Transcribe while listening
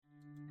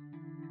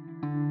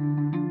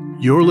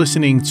You're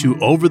listening to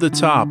Over the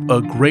Top,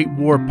 a Great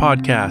War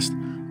podcast.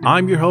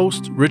 I'm your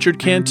host, Richard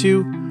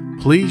Cantu.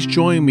 Please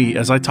join me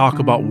as I talk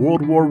about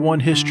World War I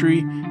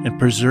history and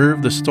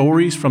preserve the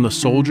stories from the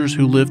soldiers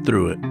who lived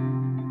through it.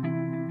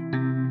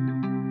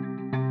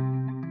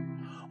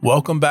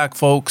 Welcome back,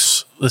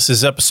 folks. This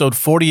is episode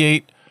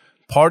 48,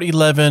 part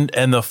 11,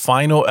 and the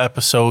final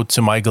episode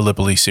to my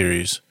Gallipoli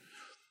series.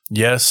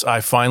 Yes,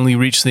 I finally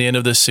reached the end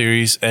of this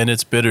series, and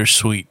it's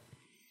bittersweet.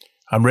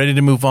 I'm ready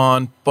to move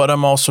on, but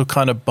I'm also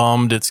kind of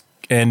bummed it's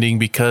ending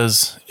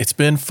because it's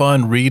been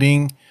fun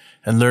reading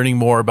and learning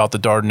more about the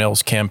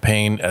Dardanelles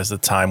campaign as the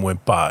time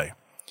went by.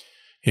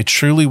 It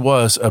truly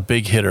was a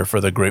big hitter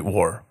for the Great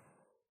War.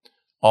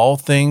 All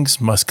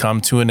things must come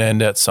to an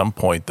end at some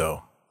point,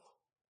 though.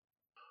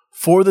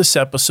 For this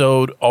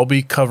episode, I'll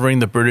be covering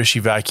the British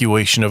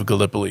evacuation of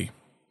Gallipoli.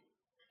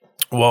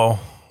 Well,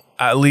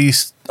 at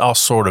least I'll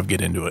sort of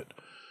get into it.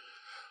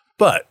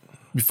 But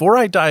before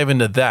I dive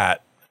into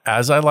that,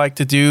 as I like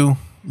to do,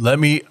 let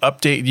me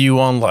update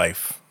you on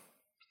life.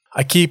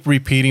 I keep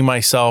repeating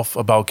myself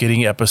about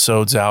getting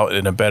episodes out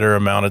in a better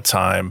amount of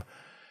time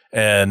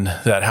and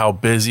that how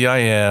busy I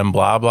am,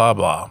 blah, blah,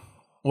 blah.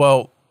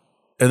 Well,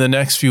 in the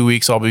next few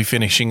weeks, I'll be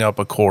finishing up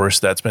a course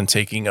that's been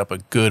taking up a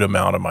good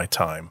amount of my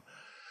time,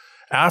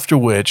 after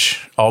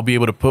which I'll be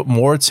able to put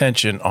more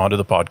attention onto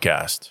the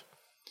podcast.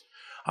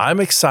 I'm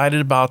excited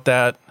about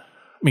that.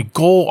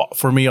 Goal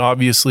for me,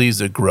 obviously, is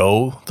to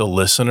grow the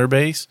listener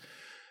base,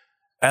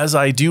 as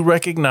I do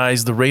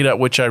recognize the rate at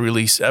which I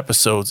release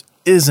episodes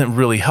isn't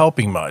really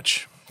helping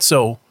much.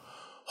 So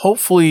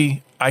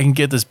hopefully I can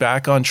get this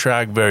back on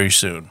track very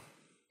soon.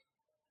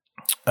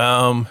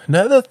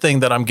 Another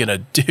thing that I'm going to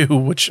do,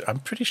 which I'm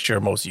pretty sure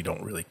most of you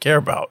don't really care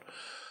about,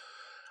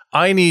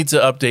 I need to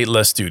update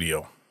Les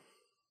Studio.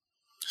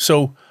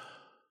 So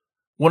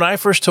when I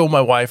first told my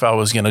wife I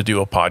was going to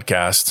do a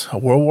podcast, a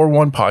World War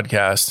I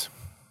podcast,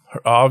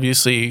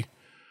 obviously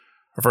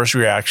her first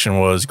reaction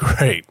was,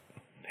 great,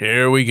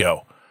 here we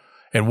go.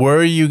 And where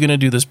are you going to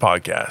do this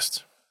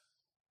podcast?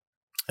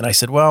 And I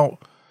said, well,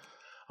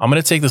 I'm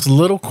going to take this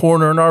little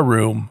corner in our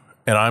room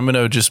and I'm going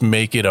to just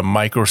make it a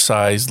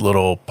micro-sized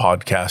little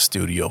podcast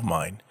studio of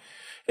mine.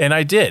 And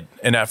I did.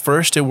 And at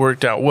first it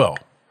worked out well.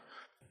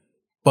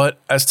 But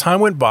as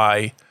time went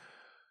by,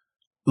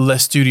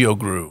 Les Studio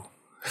grew.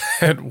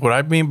 And what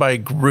I mean by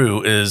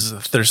grew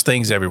is there's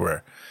things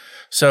everywhere.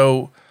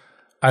 So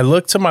I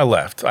look to my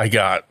left. I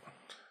got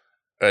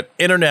an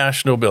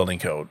international building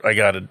code. I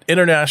got an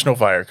international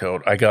fire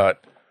code. I got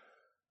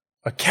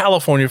a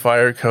California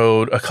fire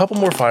code, a couple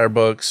more fire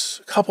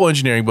books, a couple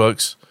engineering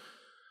books.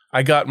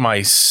 I got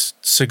my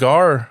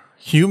cigar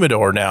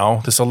humidor now,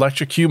 this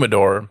electric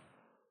humidor,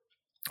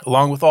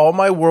 along with all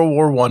my World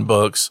War I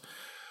books,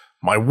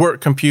 my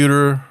work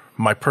computer,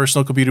 my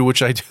personal computer,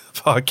 which I do the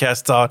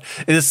podcast on.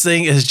 This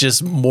thing is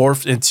just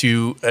morphed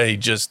into a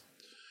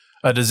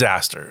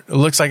disaster. It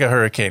looks like a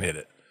hurricane hit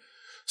it.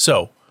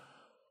 So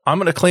I'm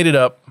going to clean it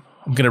up.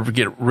 I'm going to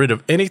get rid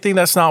of anything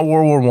that's not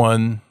World War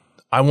I.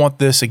 I want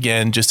this,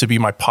 again, just to be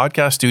my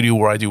podcast studio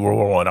where I do World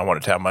War I. I want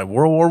it to have my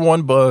World War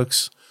I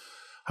books.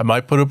 I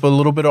might put up a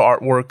little bit of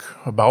artwork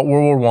about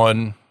World War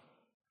I,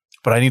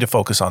 but I need to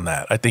focus on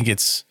that. I think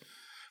it's,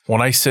 when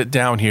I sit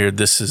down here,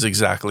 this is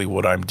exactly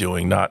what I'm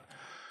doing, not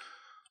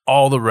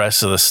all the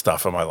rest of the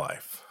stuff in my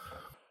life.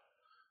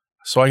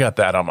 So I got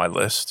that on my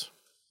list.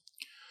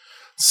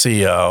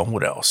 See,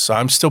 what else?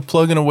 I'm still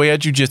plugging away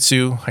at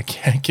jiu-jitsu. I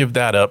can't give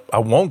that up. I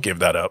won't give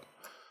that up.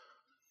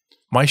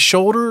 My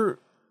shoulder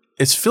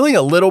is feeling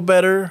a little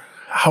better.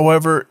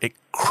 However, it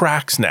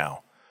cracks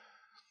now.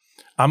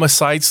 I'm a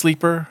side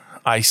sleeper.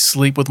 I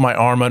sleep with my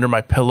arm under my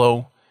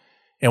pillow.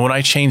 And when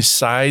I change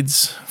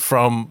sides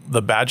from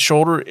the bad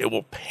shoulder, it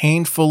will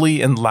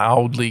painfully and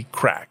loudly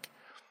crack.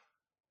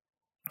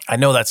 I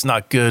know that's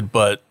not good,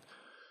 but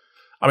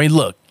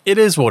look, it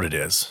is what it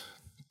is.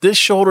 This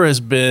shoulder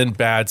has been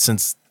bad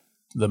since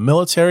the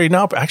military.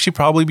 No, actually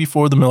probably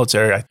before the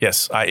military.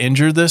 I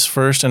injured this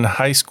first in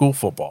high school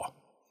football.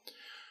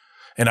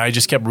 And I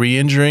just kept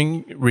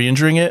re-injuring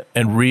it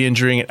and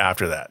re-injuring it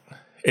after that.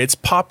 It's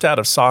popped out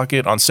of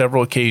socket on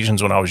several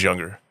occasions when I was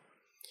younger.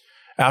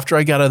 After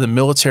I got out of the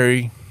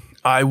military,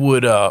 I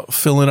would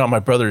fill in on my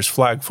brother's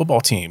flag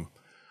football team.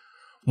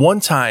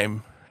 One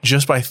time,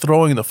 just by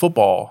throwing the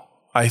football,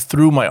 I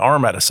threw my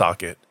arm out of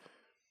socket.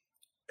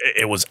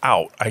 It was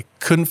out. I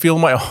couldn't feel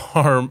my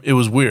arm. It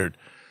was weird.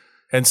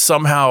 And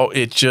somehow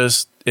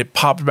it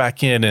popped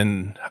back in.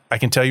 And I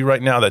can tell you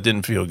right now that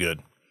didn't feel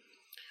good.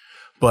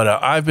 But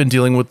I've been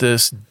dealing with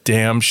this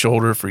damn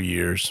shoulder for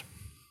years.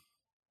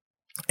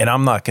 And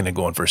I'm not going to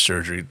go in for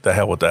surgery. The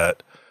hell with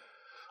that.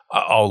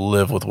 I'll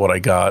live with what I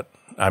got.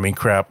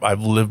 Crap,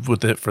 I've lived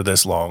with it for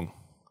this long.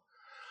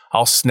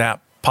 I'll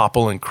snap,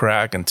 popple, and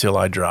crack until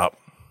I drop.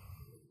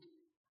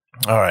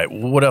 All right,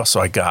 what else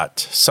I got?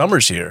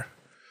 Summer's here.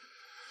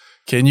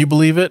 Can you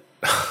believe it?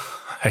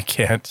 I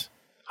can't.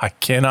 I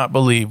cannot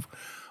believe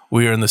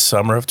we are in the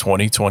summer of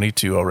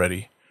 2022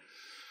 already.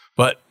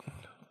 But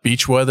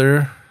beach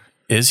weather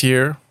is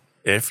here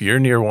if you're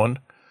near one.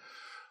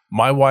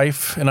 My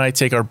wife and I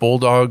take our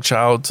bulldog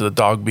child to the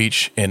dog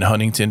beach in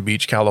Huntington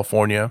Beach,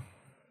 California.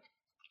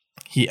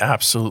 He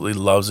absolutely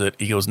loves it.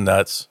 He goes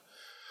nuts.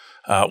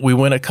 We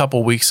went a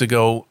couple weeks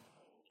ago,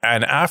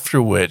 and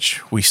after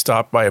which we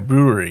stopped by a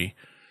brewery,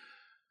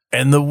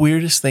 and the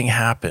weirdest thing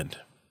happened.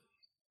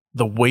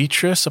 The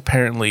waitress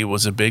apparently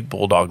was a big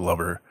bulldog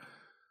lover,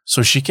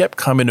 so she kept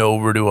coming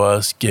over to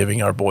us,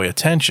 giving our boy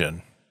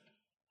attention.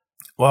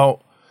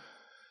 Well,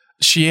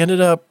 she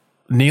ended up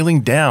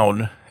kneeling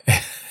down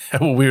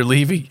when we were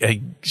leaving,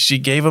 and she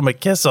gave him a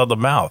kiss on the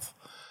mouth.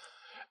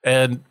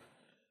 And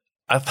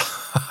I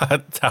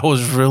thought that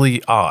was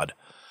really odd.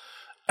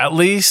 At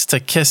least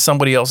to kiss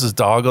somebody else's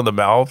dog on the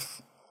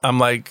mouth, I'm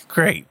like,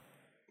 great.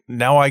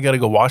 Now I got to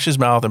go wash his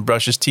mouth and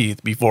brush his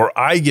teeth before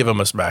I give him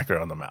a smacker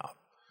on the mouth.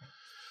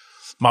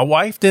 My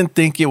wife didn't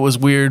think it was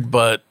weird,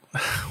 but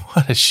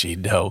what does she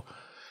know?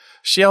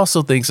 She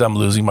also thinks I'm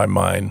losing my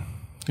mind.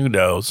 Who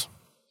knows?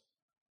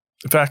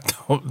 In fact,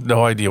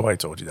 no idea why I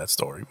told you that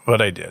story,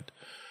 but I did.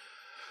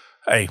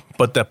 Hey,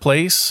 but that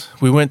place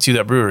we went to,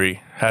 that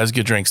brewery, has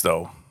good drinks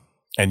though.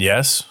 And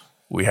yes,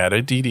 we had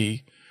a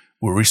DD.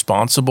 We're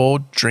responsible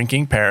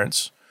drinking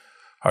parents.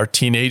 Our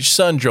teenage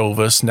son drove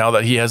us now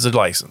that he has a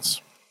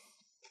license.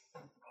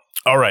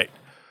 All right.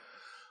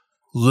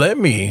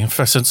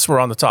 Since we're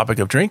on the topic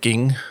of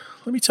drinking,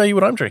 let me tell you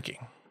what I'm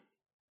drinking.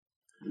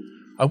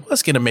 I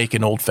was going to make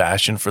an old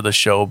fashioned for the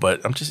show,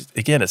 but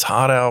it's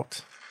hot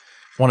out.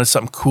 Wanted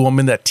something cool. I'm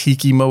in that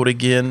tiki mode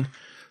again.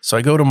 So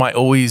I go to my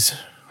always,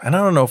 and I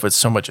don't know if it's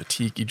so much a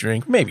tiki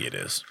drink. Maybe it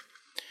is.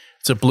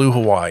 It's a Blue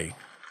Hawaii.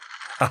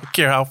 I don't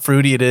care how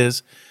fruity it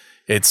is.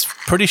 It's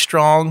pretty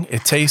strong.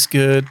 It tastes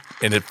good,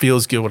 and it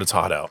feels good when it's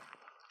hot out.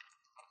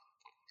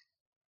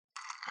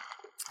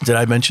 Did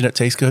I mention it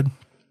tastes good?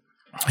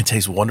 It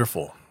tastes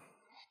wonderful.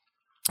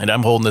 And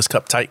I'm holding this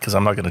cup tight because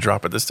I'm not going to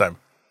drop it this time.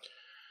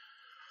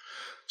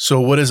 So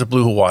what is a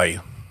Blue Hawaii?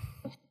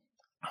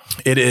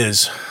 It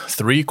is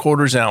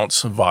 3/4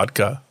 ounce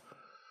vodka,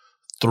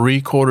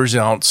 3/4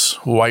 ounce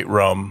white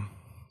rum,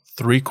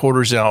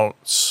 3/4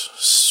 ounce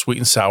sweet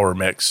and sour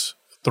mix,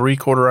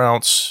 3/4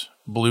 ounce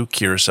blue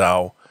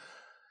curacao,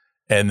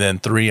 and then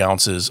 3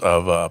 ounces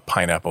of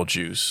pineapple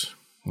juice.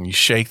 And you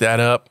shake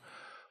that up,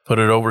 put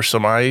it over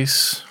some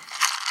ice,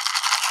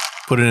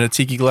 put it in a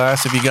tiki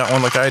glass if you got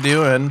one like I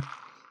do, and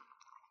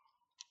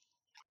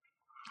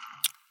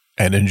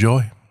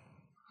enjoy.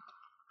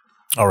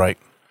 All right.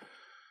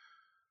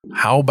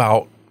 How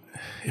about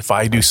if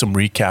I do some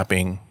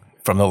recapping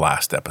from the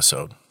last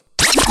episode?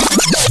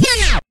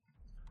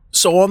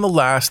 So on the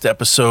last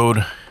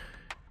episode,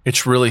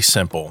 it's really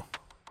simple.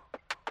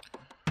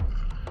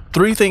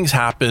 3 things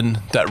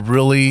happened that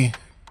really,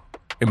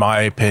 in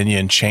my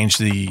opinion, changed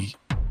the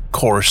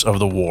course of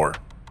the war.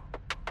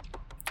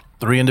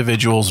 3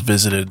 individuals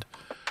visited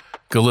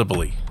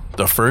Gallipoli.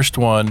 The first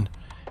one,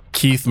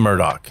 Keith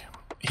Murdoch.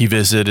 He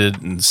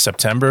visited in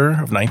September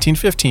of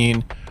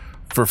 1915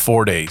 for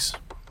 4 days.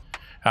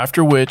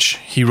 After which,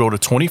 he wrote a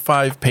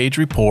 25-page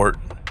report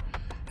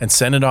and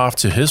sent it off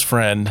to his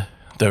friend,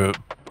 the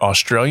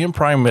Australian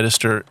Prime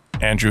Minister,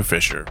 Andrew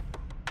Fisher.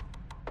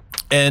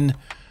 And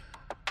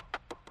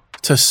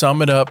to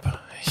sum it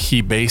up,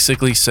 he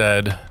basically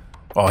said,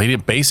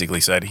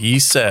 he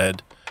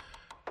said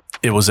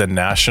it was a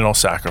national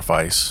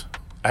sacrifice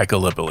at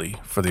Gallipoli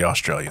for the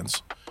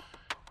Australians.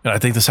 And I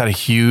think this had a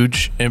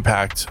huge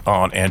impact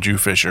on Andrew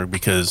Fisher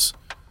because,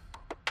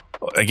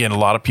 again, a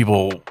lot of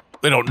people,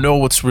 they don't know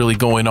what's really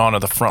going on at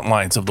the front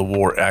lines of the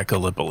war at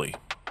Gallipoli.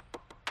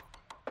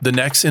 The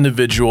next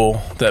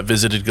individual that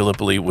visited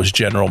Gallipoli was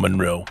General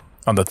Monroe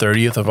on the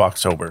 30th of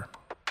October.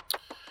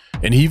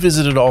 And he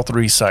visited all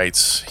 3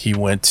 sites. He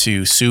went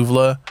to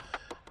Suvla,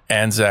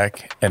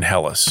 Anzac, and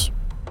Helles.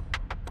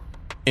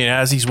 And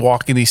as he's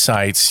walking these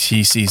sites,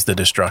 he sees the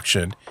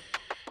destruction.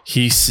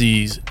 He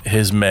sees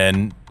his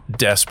men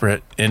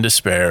desperate, in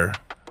despair,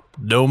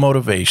 no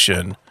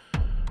motivation,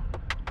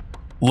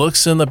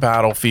 looks in the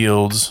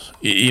battlefields,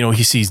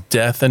 he sees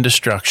death and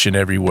destruction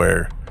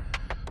everywhere.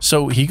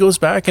 So he goes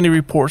back and he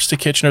reports to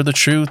Kitchener the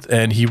truth,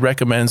 and he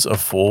recommends a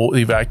full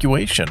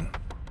evacuation.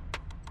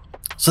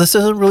 So this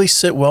doesn't really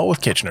sit well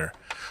with Kitchener.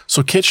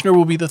 So Kitchener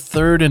will be the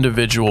 3rd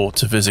individual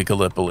to visit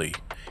Gallipoli.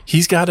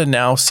 He's got to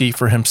now see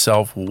for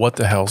himself what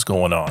the hell's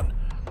going on.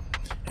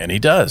 And he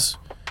does.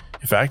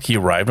 In fact, he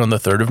arrived on the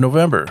 3rd of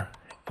November.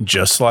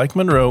 Just like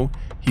Monroe,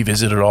 he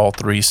visited all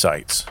 3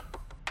 sites.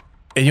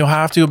 And you'll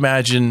have to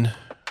imagine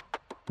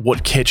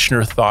what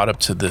Kitchener thought up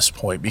to this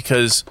point,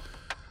 because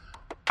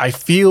I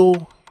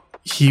feel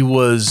he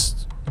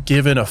was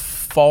given a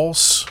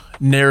false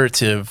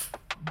narrative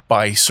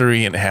by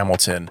Surrey and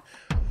Hamilton.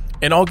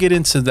 And I'll get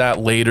into that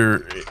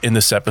later in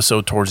this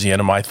episode towards the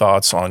end of my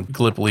thoughts on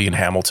Gallipoli and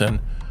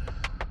Hamilton.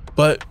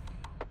 But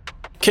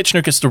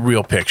Kitchener gets the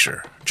real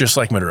picture, just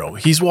like Monroe.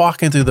 He's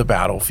walking through the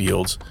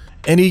battlefields,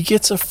 and he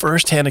gets a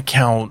first-hand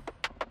account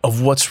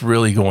of what's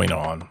really going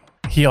on.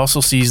 He also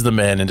sees the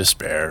men in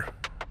despair.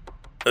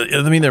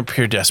 They're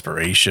pure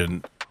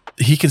desperation.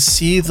 He can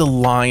see the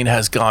line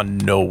has gone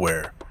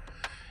nowhere.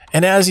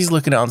 And as he's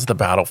looking out into the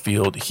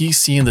battlefield, he's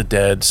seeing the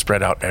dead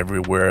spread out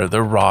everywhere.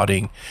 They're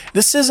rotting.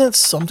 This isn't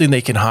something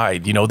they can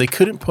hide. They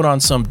couldn't put on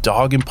some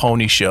dog and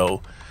pony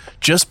show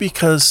just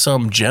because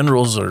some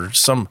generals or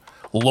some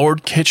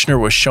Lord Kitchener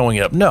was showing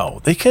up. No,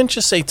 they couldn't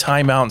just say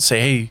time out and say,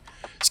 hey,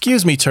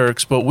 excuse me,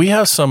 Turks, but we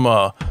have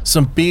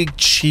some big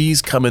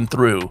cheese coming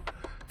through.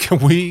 Can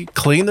we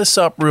clean this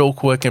up real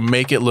quick and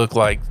make it look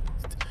like,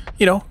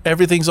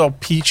 everything's all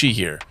peachy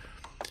here?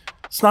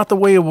 It's not the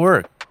way it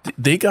worked.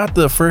 They got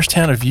the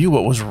first-hand view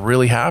what was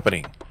really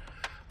happening.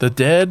 The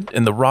dead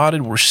and the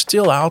rotted were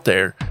still out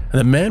there, and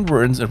the men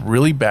were in a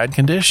really bad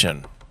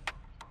condition.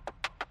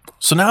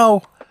 So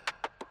now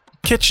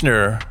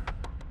Kitchener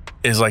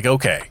is like,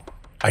 okay,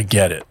 I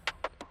get it.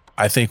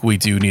 I think we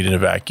do need an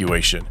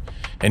evacuation.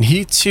 And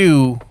he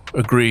too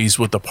agrees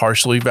with the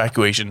partial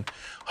evacuation.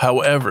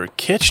 However,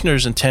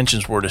 Kitchener's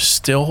intentions were to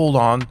still hold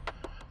on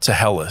to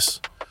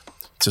Hellas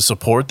to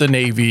support the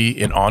Navy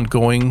in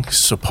ongoing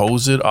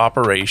supposed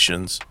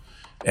operations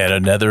and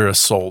another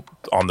assault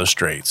on the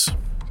Straits.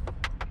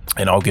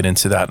 And I'll get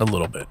into that in a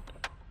little bit.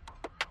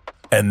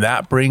 And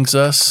that brings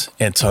us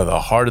into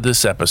the heart of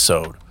this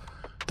episode,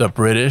 the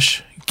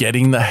British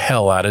getting the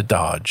hell out of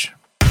Dodge.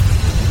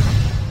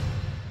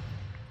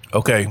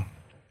 Okay,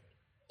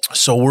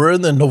 so we're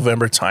in the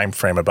November time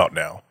frame about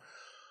now.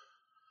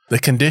 The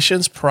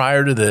conditions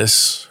prior to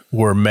this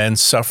were men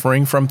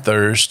suffering from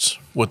thirst,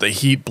 with the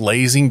heat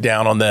blazing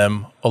down on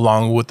them,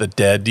 along with the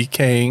dead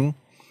decaying,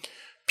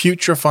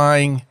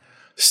 putrefying,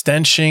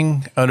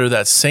 stenching under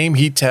that same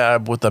heat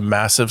tab with the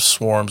massive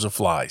swarms of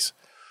flies.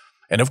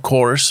 And of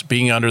course,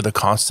 being under the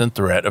constant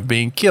threat of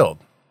being killed.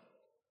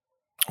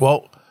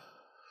 Well,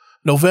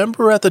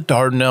 November at the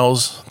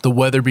Dardanelles, the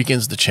weather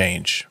begins to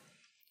change.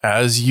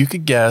 As you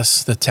could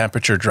guess, the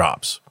temperature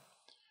drops.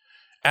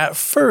 At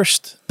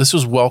first, this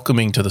was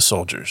welcoming to the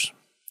soldiers.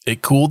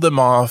 It cooled them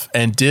off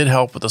and did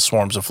help with the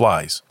swarms of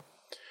flies.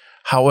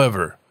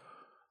 However,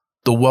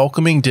 the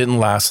welcoming didn't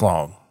last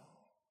long.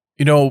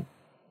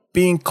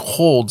 Being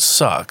cold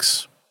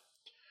sucks.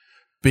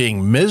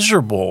 Being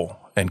miserable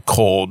and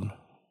cold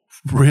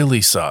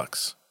really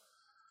sucks.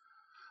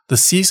 The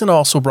season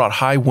also brought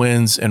high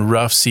winds and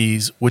rough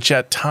seas, which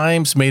at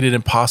times made it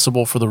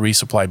impossible for the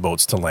resupply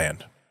boats to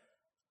land.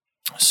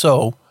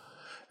 So,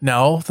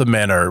 now the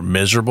men are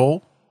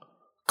miserable,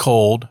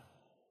 cold,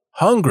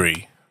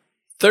 hungry,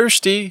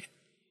 thirsty,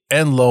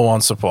 and low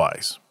on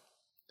supplies.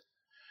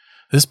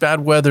 This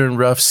bad weather and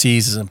rough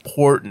seas is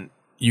important.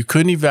 You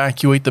couldn't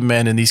evacuate the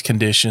men in these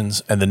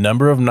conditions, and the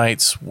number of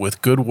nights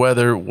with good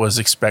weather was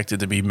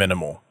expected to be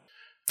minimal.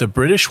 The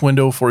British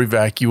window for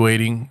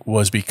evacuating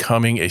was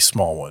becoming a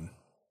small one.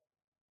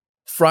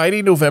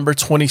 Friday, November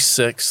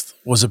 26th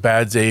was a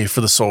bad day for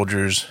the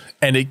soldiers,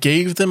 and it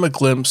gave them a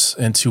glimpse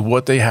into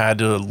what they had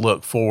to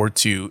look forward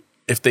to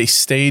if they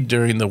stayed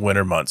during the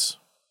winter months.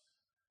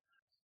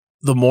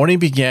 The morning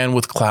began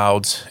with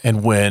clouds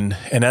and wind,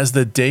 and as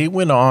the day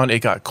went on, it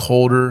got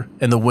colder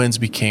and the winds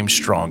became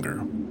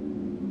stronger.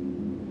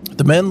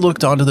 The men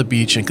looked onto the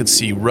beach and could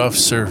see rough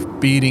surf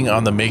beating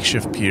on the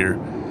makeshift pier,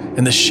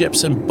 and the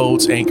ships and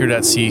boats anchored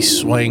at sea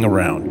swaying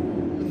around.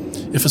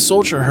 If a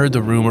soldier heard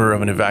the rumor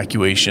of an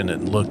evacuation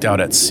and looked out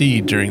at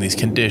sea during these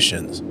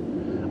conditions,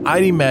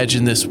 I'd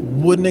imagine this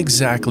wouldn't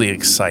exactly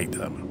excite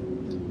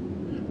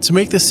them. To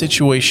make the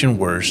situation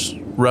worse,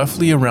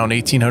 roughly around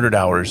 1800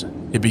 hours,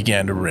 it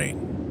began to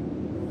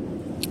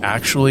rain.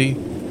 Actually,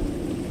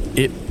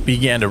 it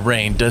began to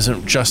rain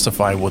doesn't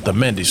justify what the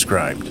men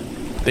described.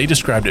 They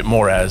described it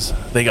more as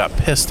they got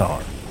pissed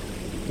on.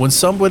 When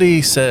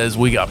somebody says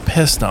we got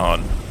pissed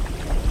on,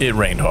 it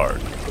rained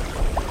hard.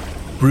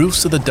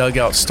 Roofs of the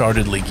dugout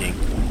started leaking.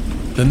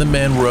 Then the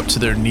men were up to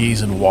their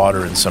knees in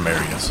water in some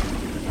areas.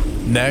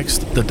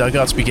 Next, the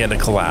dugouts began to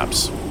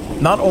collapse.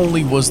 Not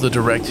only was the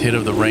direct hit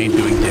of the rain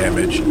doing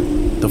damage,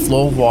 the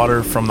flow of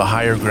water from the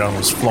higher ground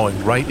was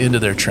flowing right into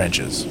their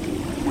trenches.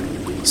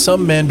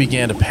 Some men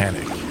began to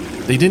panic.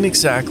 They didn't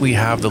exactly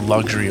have the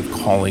luxury of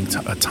calling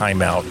a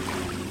timeout,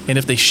 and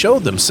if they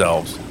showed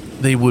themselves,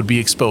 they would be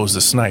exposed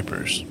to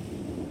snipers.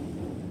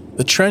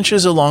 The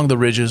trenches along the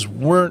ridges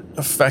weren't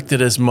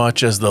affected as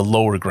much as the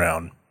lower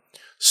ground.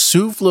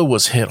 Suvla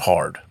was hit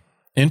hard.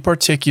 In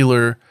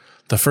particular,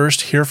 the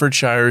 1st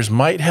Herefordshires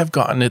might have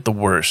gotten it the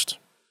worst.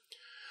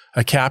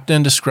 A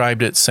captain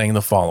described it saying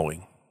the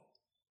following: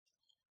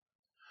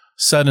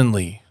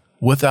 "Suddenly,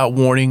 without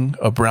warning,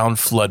 a brown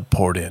flood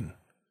poured in.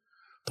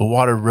 The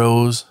water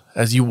rose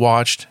as you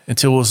watched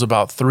until it was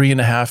about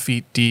 3.5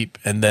 feet deep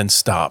and then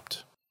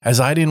stopped. As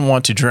I didn't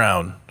want to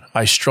drown,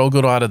 I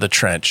struggled out of the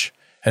trench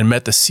and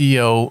met the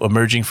CO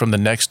emerging from the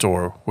next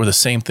door where the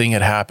same thing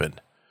had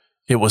happened.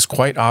 It was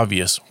quite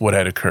obvious what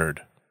had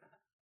occurred.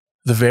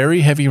 The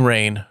very heavy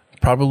rain,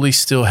 probably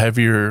still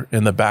heavier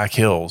in the back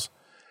hills,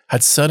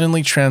 had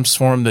suddenly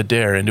transformed the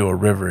Dare into a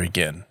river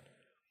again.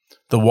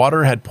 The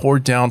water had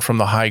poured down from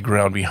the high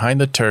ground behind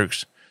the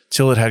Turks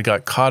till it had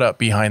got caught up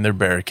behind their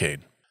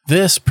barricade.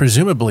 This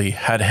presumably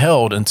had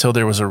held until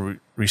there was a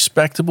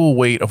respectable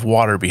weight of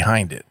water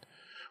behind it,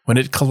 when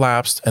it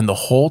collapsed and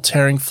the whole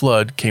tearing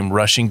flood came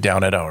rushing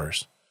down at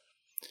ours.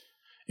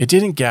 It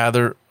didn't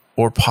gather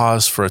or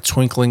pause for a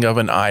twinkling of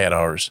an eye at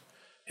ours.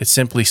 It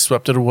simply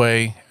swept it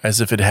away as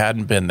if it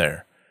hadn't been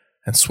there,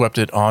 and swept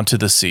it onto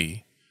the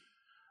sea.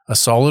 A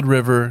solid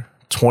river,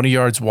 20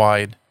 yards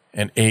wide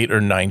and 8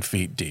 or 9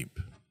 feet deep.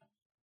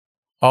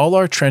 All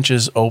our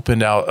trenches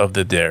opened out of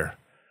the dare,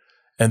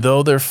 and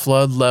though their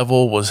flood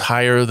level was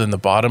higher than the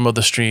bottom of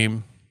the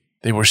stream,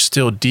 they were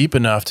still deep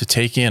enough to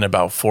take in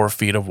about 4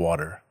 feet of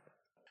water.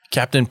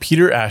 Captain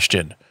Peter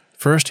Ashton,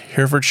 1st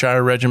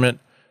Herefordshire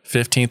Regiment,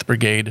 15th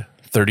Brigade,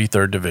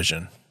 33rd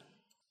Division.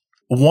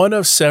 One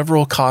of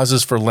several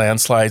causes for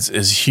landslides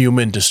is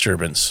human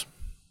disturbance.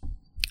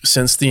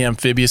 Since the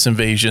amphibious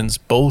invasions,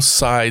 both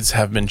sides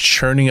have been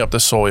churning up the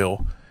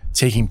soil,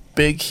 taking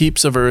big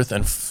heaps of earth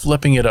and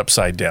flipping it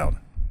upside down.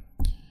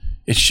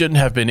 It shouldn't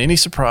have been any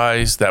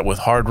surprise that with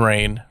hard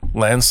rain,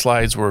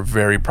 landslides were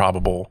very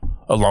probable,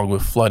 along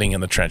with flooding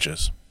in the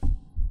trenches.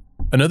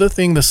 Another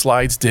thing the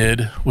slides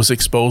did was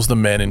expose the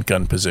men in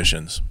gun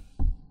positions.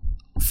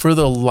 For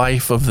the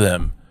life of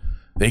them,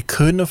 they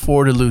couldn't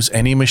afford to lose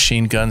any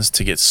machine guns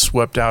to get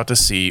swept out to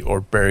sea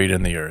or buried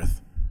in the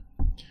earth.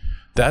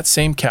 That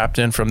same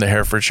captain from the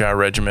Herefordshire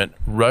Regiment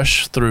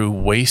rushed through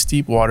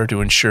waist-deep water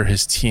to ensure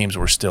his teams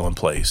were still in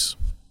place.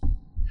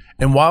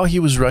 And while he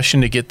was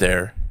rushing to get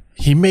there,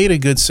 he made a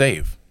good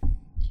save.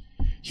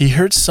 He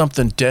heard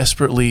something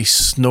desperately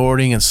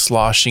snorting and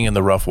sloshing in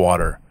the rough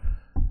water.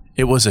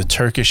 It was a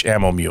Turkish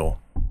ammo mule.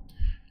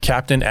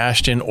 Captain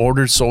Ashton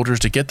ordered soldiers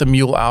to get the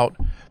mule out,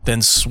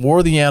 then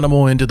swore the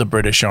animal into the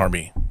British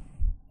Army,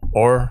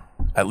 or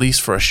at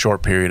least for a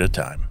short period of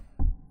time.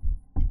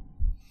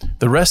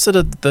 The rest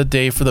of the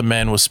day for the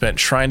men was spent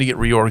trying to get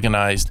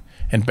reorganized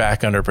and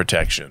back under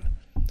protection.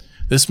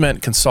 This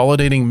meant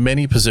consolidating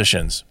many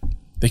positions.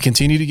 They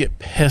continued to get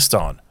pissed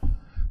on.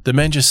 The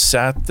men just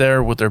sat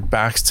there with their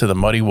backs to the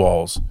muddy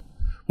walls,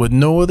 with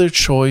no other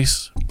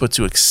choice but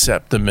to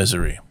accept the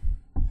misery.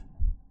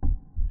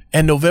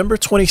 And November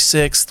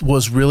 26th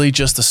was really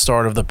just the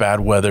start of the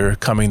bad weather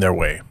coming their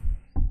way.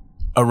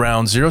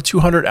 Around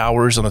 0200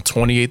 hours on the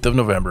 28th of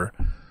November,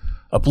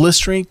 a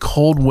blistering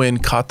cold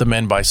wind caught the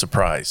men by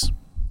surprise.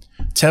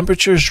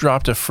 Temperatures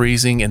dropped to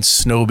freezing and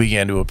snow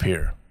began to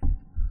appear.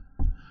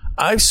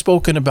 I've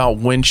spoken about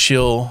wind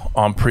chill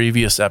on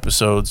previous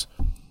episodes.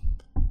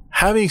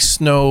 Having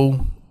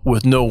snow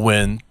with no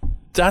wind,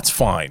 that's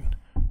fine.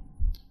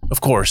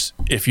 Of course,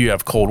 if you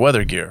have cold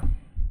weather gear.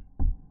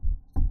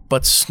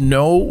 But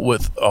snow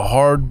with a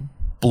hard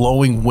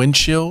blowing wind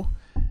chill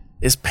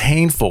is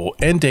painful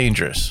and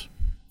dangerous.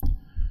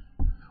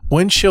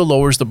 Wind chill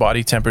lowers the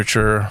body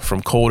temperature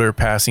from cold air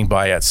passing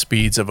by at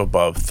speeds of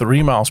above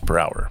 3 miles per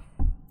hour.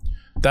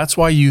 That's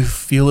why you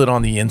feel it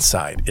on the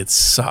inside. It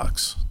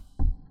sucks.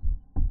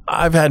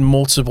 I've had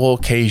multiple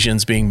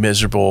occasions being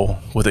miserable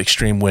with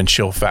extreme wind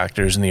chill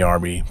factors in the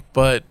Army,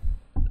 but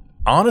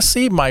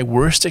honestly, my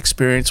worst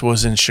experience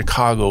was in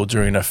Chicago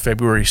during a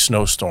February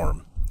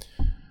snowstorm.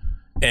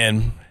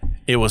 And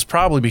it was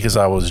probably because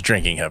I was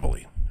drinking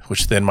heavily,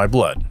 which thinned my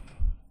blood.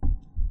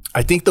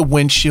 I think the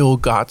wind chill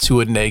got to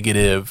a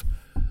negative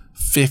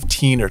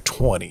 15 or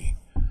 20.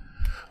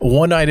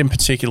 One night in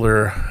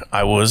particular,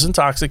 I was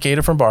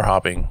intoxicated from bar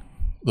hopping.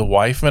 The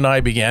wife and I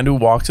began to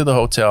walk to the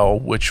hotel,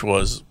 which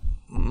was,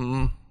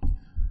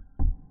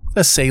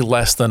 let's say,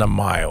 less than a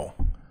mile.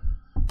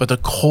 But the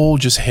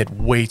cold just hit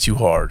way too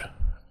hard.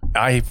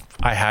 I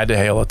had to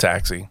hail a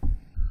taxi.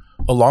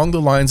 Along the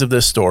lines of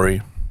this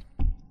story,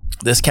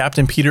 this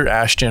Captain Peter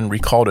Ashton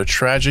recalled a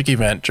tragic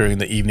event during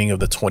the evening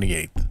of the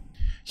 28th.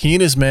 He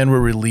and his men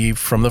were relieved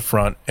from the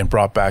front and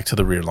brought back to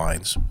the rear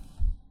lines.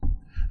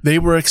 They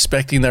were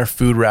expecting their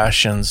food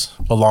rations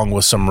along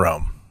with some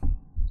rum.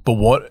 But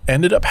what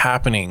ended up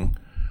happening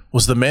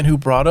was the men who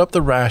brought up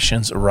the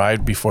rations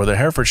arrived before the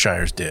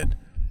Herefordshires did.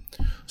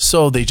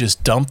 So they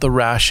just dumped the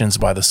rations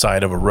by the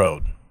side of a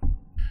road.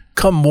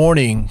 Come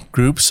morning,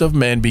 groups of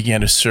men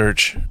began to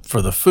search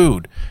for the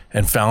food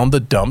and found the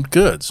dumped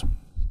goods.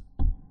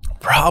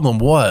 Problem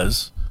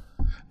was,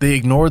 they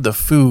ignored the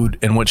food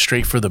and went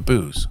straight for the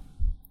booze.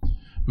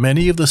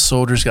 Many of the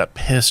soldiers got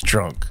pissed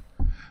drunk.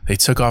 They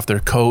took off their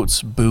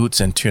coats,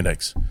 boots, and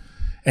tunics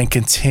and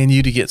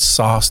continued to get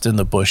sauced in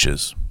the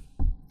bushes.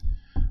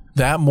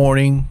 That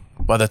morning,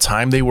 by the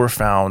time they were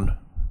found,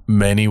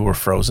 many were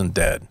frozen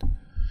dead.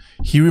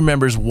 He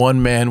remembers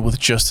one man with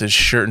just his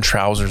shirt and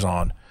trousers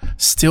on,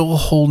 still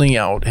holding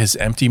out his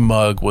empty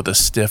mug with a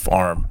stiff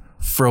arm,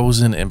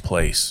 frozen in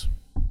place.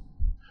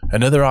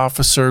 Another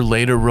officer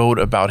later wrote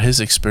about his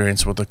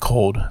experience with the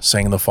cold,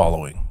 saying the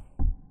following: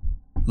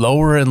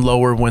 "Lower and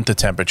lower went the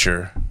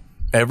temperature.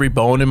 Every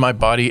bone in my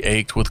body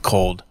ached with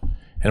cold,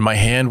 and my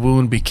hand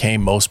wound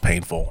became most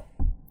painful.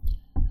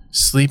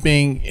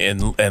 Sleeping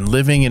and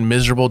living in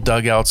miserable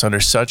dugouts under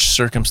such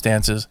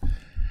circumstances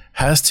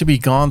has to be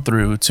gone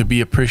through to be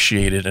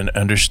appreciated and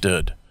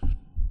understood.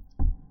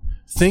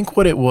 Think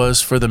what it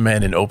was for the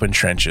men in open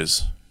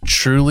trenches.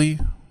 Truly,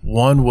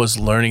 one was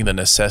learning the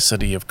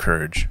necessity of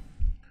courage.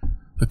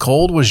 The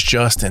cold was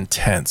just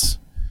intense,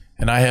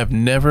 and I have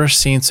never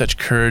seen such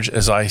courage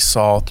as I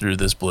saw through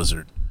this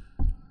blizzard.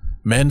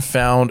 Men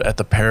found at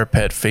the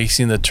parapet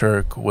facing the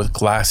Turk with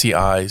glassy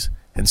eyes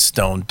and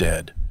stone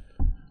dead,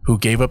 who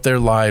gave up their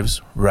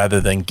lives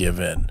rather than give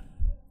in.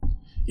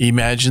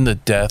 Imagine the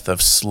death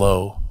of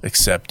slow,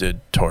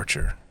 accepted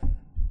torture.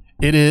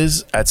 It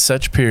is at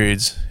such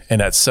periods,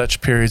 and at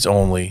such periods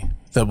only,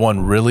 that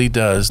one really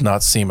does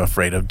not seem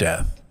afraid of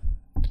death.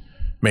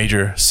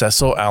 Major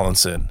Cecil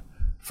Allenson,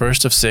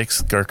 1st of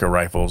 6th Gurkha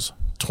Rifles,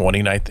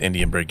 29th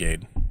Indian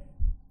Brigade.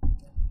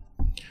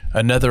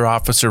 Another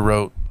officer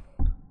wrote,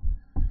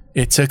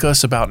 "It took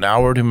us about an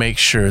hour to make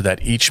sure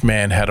that each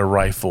man had a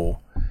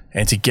rifle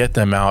and to get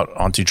them out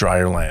onto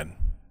drier land.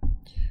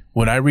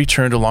 When I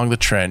returned along the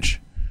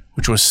trench,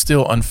 which was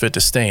still unfit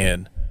to stay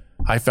in,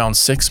 I found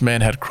 6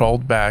 men had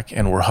crawled back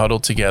and were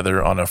huddled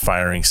together on a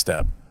firing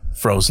step,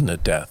 frozen to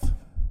death.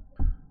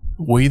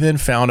 We then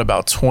found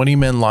about 20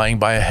 men lying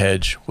by a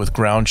hedge with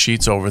ground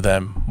sheets over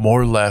them,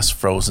 more or less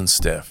frozen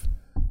stiff.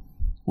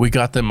 We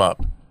got them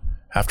up,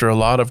 after a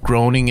lot of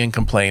groaning and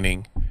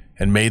complaining,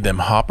 and made them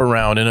hop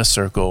around in a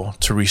circle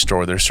to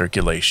restore their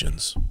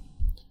circulations."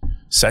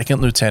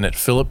 2nd Lieutenant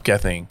Philip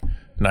Gething,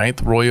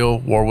 9th Royal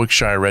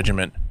Warwickshire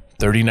Regiment,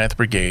 39th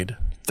Brigade,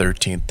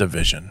 13th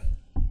Division.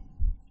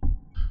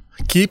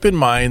 Keep in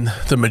mind,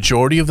 the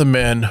majority of the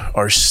men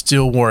are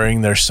still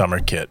wearing their summer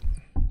kit.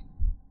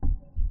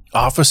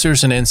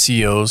 Officers and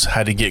NCOs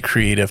had to get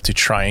creative to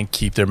try and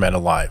keep their men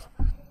alive.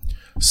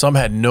 Some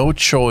had no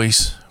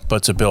choice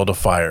but to build a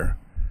fire.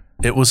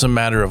 It was a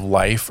matter of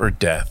life or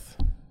death.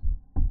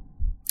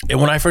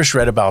 And when I first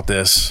read about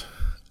this,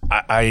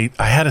 I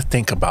had to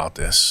think about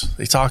this.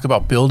 They talk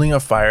about building a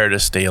fire to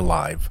stay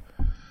alive.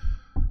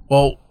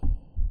 Well,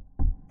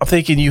 I'm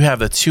thinking you have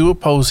the 2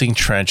 opposing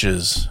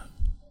trenches,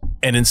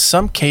 and in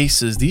some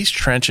cases, these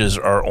trenches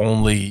are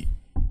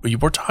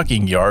we're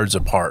talking yards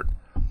apart.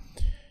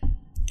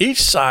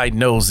 Each side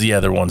knows the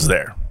other one's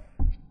there.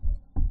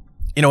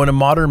 In a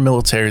modern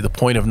military, the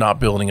point of not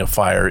building a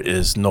fire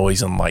is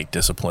noise and light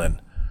discipline.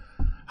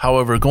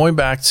 However, going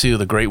back to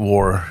the Great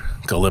War,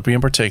 Gallipoli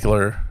in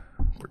particular,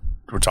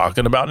 we're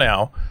talking about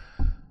now,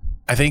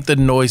 I think the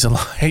noise and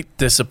light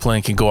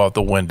discipline can go out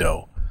the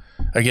window.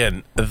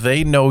 Again,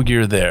 they know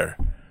you're there.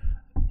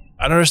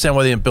 I don't understand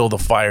why they didn't build the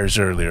fires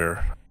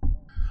earlier.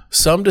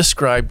 Some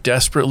describe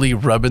desperately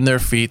rubbing their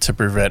feet to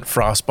prevent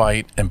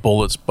frostbite and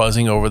bullets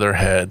buzzing over their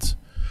heads,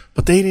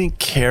 but they didn't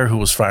care who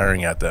was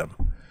firing at them.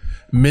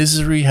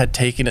 Misery had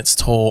taken its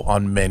toll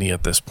on many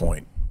at this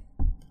point.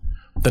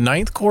 The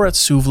 9th Corps at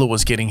Suvla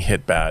was getting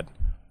hit bad.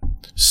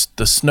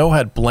 The snow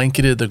had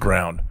blanketed the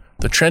ground.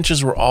 The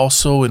trenches were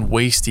also in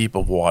waist deep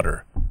of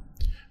water.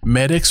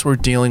 Medics were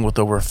dealing with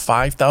over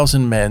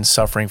 5,000 men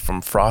suffering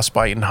from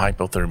frostbite and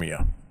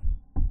hypothermia.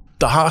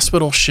 The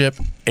hospital ship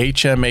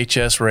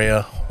HMHS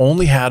Rhea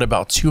only had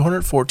about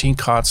 214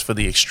 cots for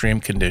the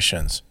extreme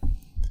conditions.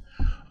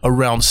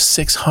 Around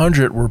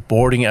 600 were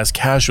boarding as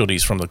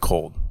casualties from the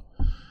cold.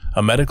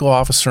 A medical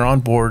officer on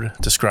board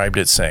described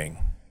it saying,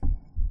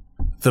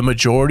 "The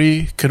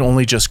majority could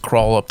only just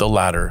crawl up the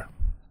ladder.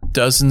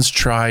 Dozens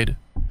tried,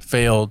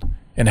 failed,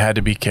 and had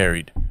to be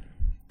carried.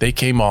 They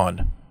came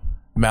on,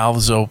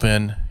 mouths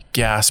open,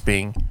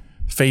 gasping,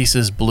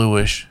 faces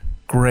bluish,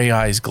 gray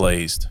eyes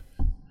glazed.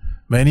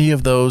 Many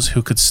of those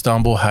who could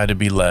stumble had to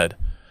be led,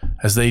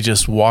 as they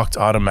just walked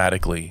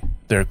automatically,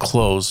 their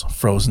clothes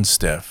frozen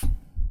stiff.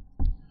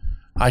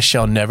 I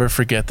shall never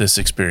forget this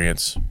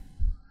experience.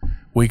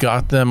 We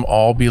got them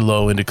all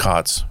below into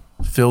cots,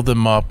 filled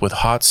them up with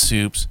hot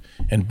soups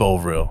and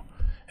bovril,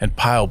 and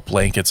piled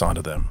blankets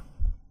onto them.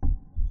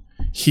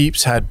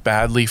 Heaps had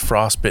badly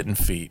frostbitten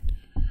feet,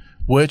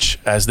 which,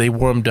 as they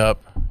warmed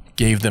up,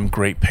 gave them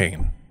great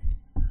pain.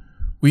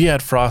 We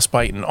had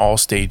frostbite in all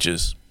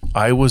stages.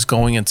 I was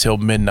going until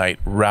midnight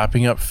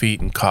wrapping up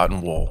feet in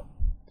cotton wool."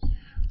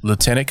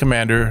 Lieutenant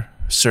Commander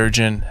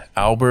Surgeon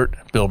Albert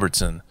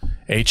Bilbertson,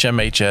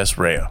 HMHS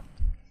Rhea.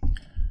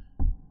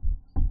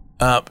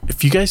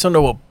 If you guys don't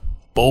know what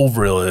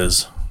bovril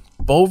is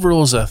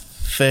a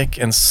thick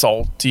and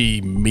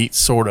salty meat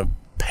sort of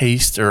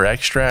paste or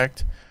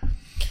extract.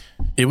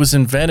 It was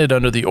invented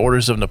under the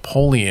orders of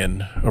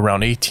Napoleon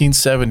around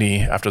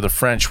 1870 after the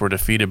French were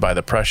defeated by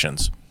the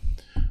Prussians.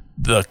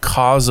 The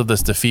cause of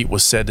this defeat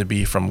was said to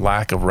be from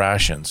lack of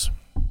rations.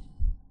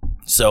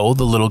 So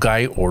the little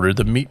guy ordered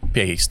the meat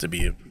paste to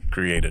be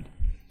created.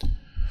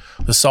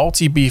 The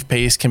salty beef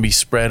paste can be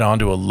spread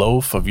onto a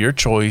loaf of your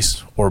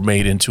choice or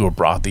made into a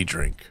brothy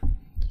drink.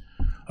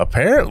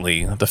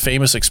 Apparently, the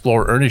famous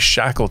explorer Ernest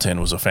Shackleton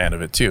was a fan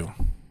of it too.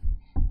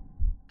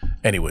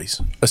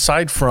 Anyways,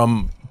 aside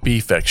from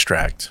beef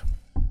extract,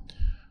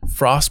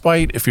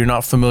 frostbite, if you're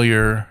not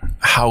familiar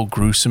how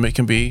gruesome it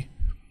can be,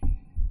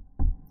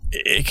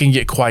 it can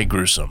get quite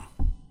gruesome.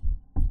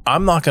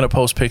 I'm not going to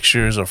post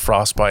pictures of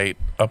frostbite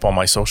up on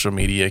my social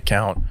media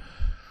account,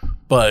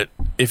 but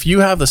if you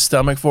have the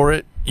stomach for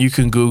it, you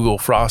can Google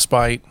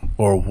frostbite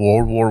or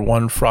World War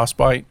I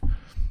frostbite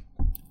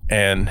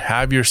and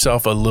have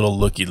yourself a little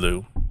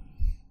looky-loo.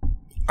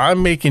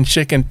 I'm making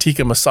chicken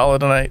tikka masala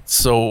tonight,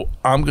 so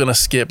I'm going to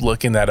skip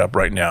looking that up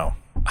right now.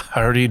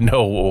 I already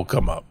know what will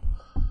come up.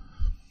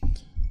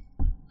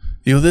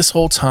 This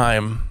whole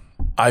time,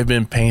 I've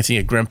been painting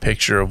a grim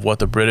picture of what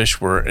the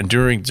British were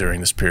enduring during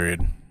this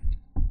period.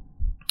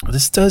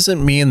 This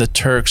doesn't mean the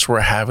Turks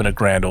were having a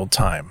grand old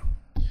time.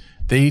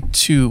 They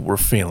too were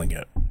feeling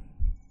it.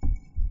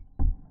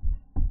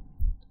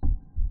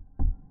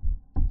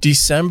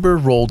 December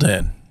rolled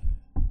in,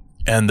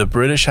 and the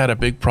British had a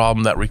big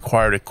problem that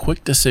required a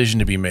quick decision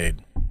to be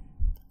made.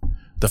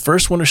 The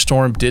first winter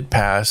storm did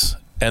pass,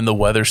 and the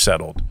weather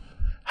settled.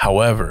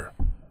 However,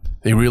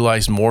 they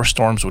realized more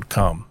storms would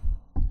come,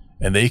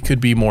 and they could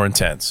be more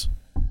intense.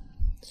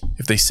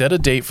 If they set a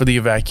date for the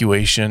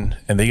evacuation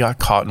and they got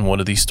caught in one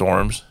of these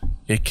storms,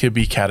 it could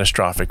be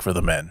catastrophic for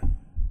the men.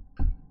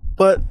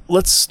 But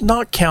let's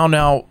not count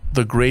out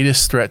the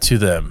greatest threat to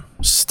them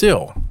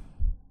still,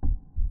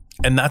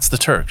 and that's the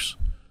Turks.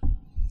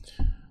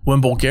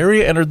 When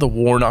Bulgaria entered the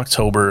war in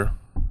October,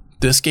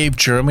 this gave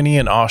Germany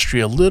and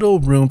Austria little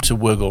room to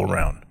wiggle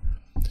around.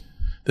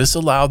 This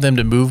allowed them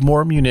to move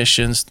more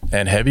munitions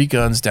and heavy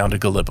guns down to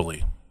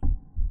Gallipoli.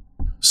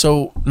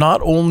 So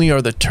not only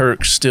are the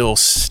Turks still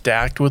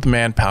stacked with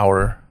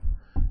manpower,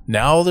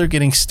 now they're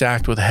getting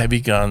stacked with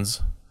heavy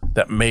guns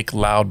that make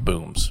loud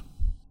booms.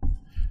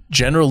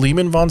 General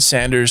Lehmann von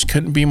Sanders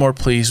couldn't be more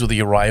pleased with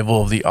the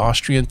arrival of the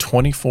Austrian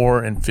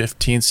 24 and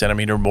 15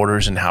 centimeter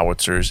mortars and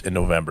howitzers in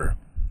November.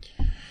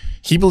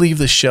 He believed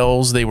the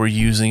shells they were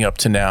using up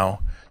to now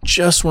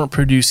just weren't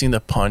producing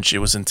the punch it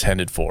was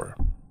intended for.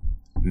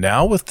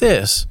 Now with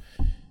this,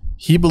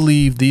 he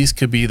believed these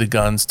could be the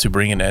guns to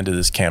bring an end to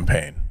this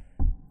campaign.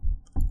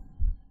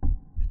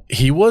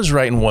 He was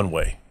right in one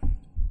way.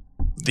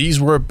 These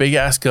were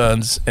big-ass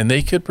guns, and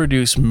they could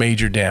produce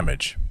major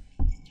damage.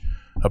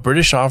 A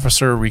British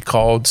officer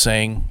recalled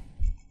saying,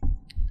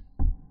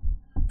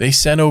 "They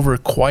sent over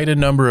quite a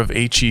number of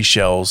HE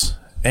shells,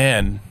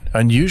 and,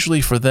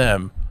 unusually for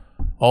them,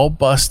 all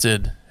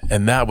busted,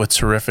 and that with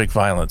terrific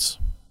violence.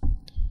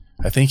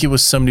 I think it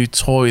was some new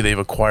toy they've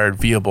acquired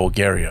via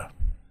Bulgaria.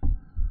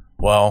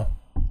 Well,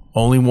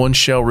 only one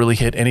shell really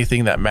hit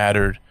anything that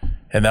mattered,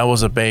 and that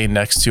was a bay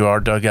next to our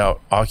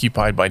dugout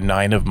occupied by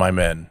 9 of my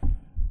men.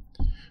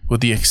 With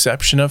the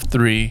exception of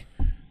 3,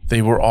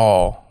 they were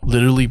all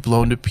literally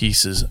blown to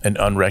pieces and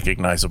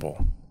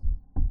unrecognizable.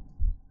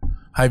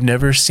 I've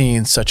never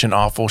seen such an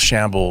awful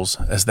shambles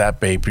as that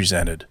bay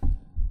presented.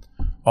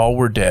 All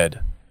were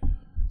dead,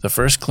 the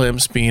first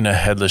glimpse being a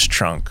headless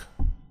trunk.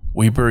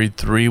 We buried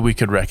 3 we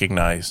could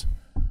recognize,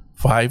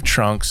 5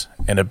 trunks,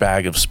 and a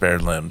bag of spare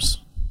limbs."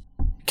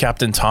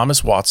 Captain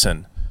Thomas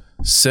Watson,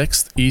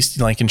 6th East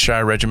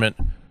Lancashire Regiment,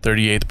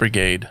 38th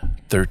Brigade,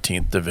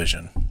 13th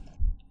Division.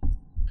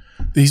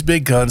 These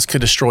big guns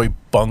could destroy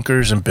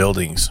bunkers and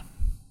buildings.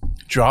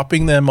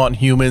 Dropping them on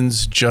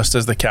humans, just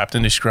as the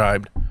captain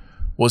described,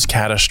 was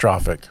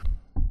catastrophic.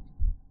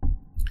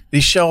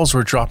 These shells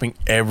were dropping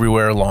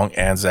everywhere along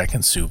Anzac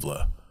and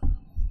Suvla.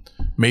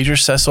 Major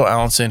Cecil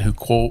Allinson, who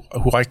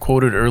I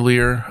quoted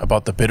earlier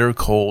about the bitter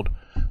cold,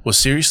 was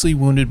seriously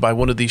wounded by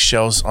one of these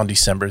shells on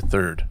December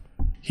 3rd.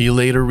 He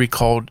later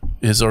recalled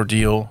his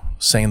ordeal,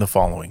 saying the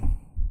following: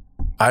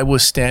 "I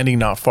was standing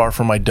not far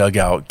from my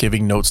dugout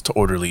giving notes to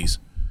orderlies,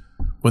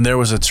 when there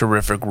was a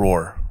terrific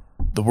roar.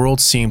 The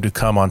world seemed to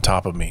come on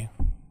top of me.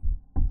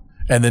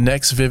 And the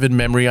next vivid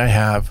memory I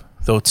have,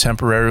 though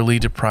temporarily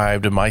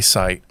deprived of my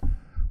sight,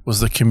 was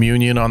the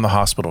communion on the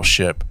hospital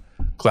ship,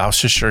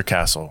 Gloucestershire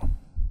Castle.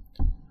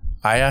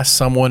 I asked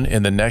someone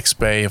in the next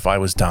bay if I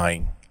was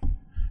dying,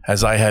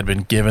 as I had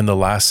been given the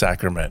last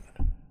sacrament,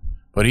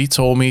 but he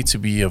told me to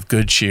be of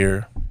good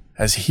cheer,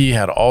 as he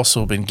had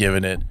also been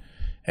given it,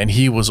 and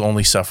he was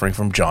only suffering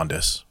from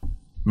jaundice."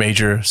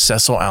 Major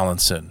Cecil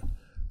Allinson,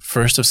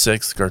 1st of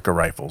 6th Gurkha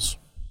Rifles.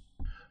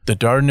 The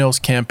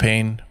Dardanelles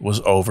campaign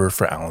was over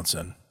for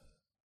Allinson.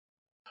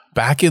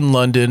 Back in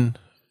London,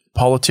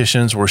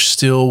 politicians were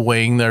still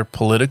weighing their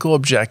political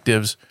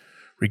objectives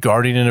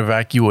regarding an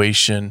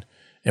evacuation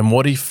and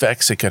what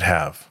effects it could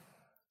have.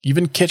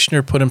 Even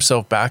Kitchener put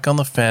himself back on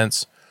the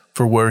fence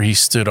for where he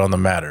stood on the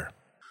matter.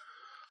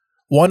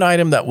 One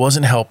item that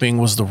wasn't helping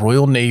was the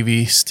Royal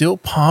Navy still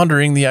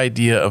pondering the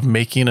idea of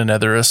making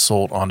another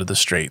assault onto the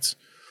Straits.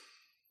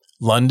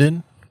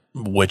 London,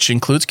 which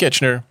includes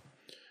Kitchener,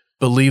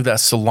 believed that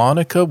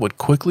Salonika would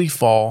quickly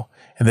fall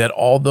and that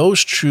all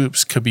those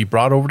troops could be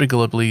brought over to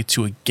Gallipoli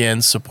to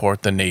again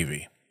support the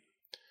Navy.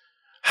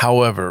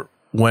 However,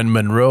 when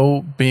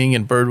Monroe, Byng,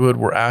 and Birdwood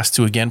were asked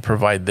to again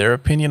provide their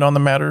opinion on the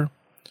matter,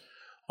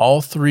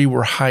 all 3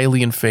 were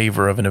highly in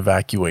favor of an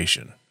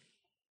evacuation.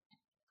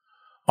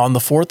 On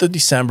the 4th of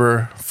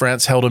December,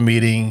 France held a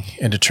meeting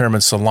and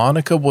determined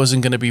Salonika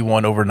wasn't going to be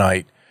won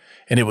overnight,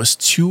 and it was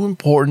too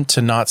important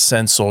to not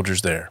send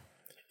soldiers there.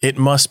 It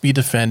must be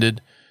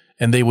defended,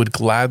 and they would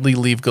gladly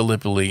leave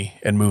Gallipoli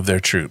and move their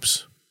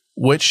troops,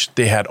 which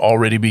they had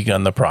already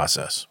begun the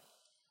process.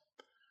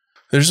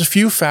 There's a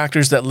few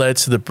factors that led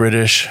to the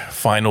British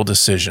final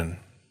decision.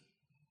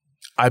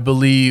 I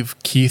believe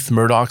Keith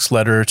Murdoch's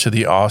letter to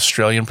the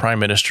Australian Prime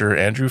Minister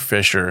Andrew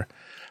Fisher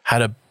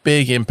had a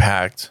big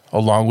impact,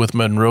 along with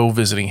Monroe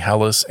visiting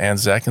Helles,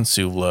 Anzac, and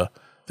Suvla,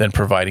 then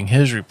providing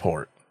his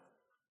report.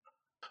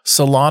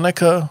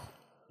 Salonika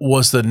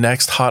was the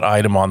next hot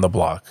item on the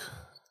block,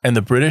 and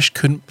the British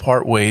couldn't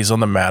part ways on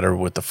the matter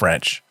with the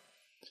French.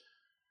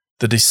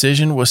 The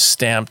decision was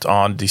stamped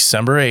on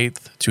December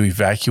 8th to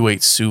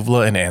evacuate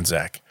Suvla and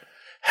Anzac.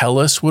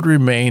 Helles would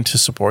remain to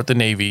support the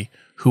Navy,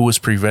 who was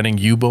preventing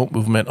U-boat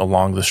movement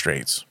along the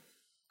straits.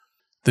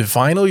 The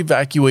final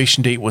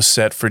evacuation date was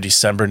set for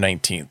December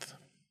 19th.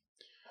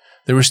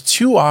 There was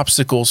 2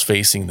 obstacles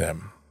facing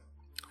them.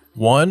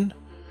 One,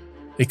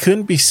 it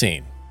couldn't be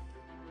seen.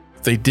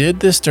 If they did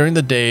this during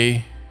the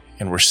day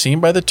and were seen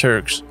by the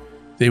Turks,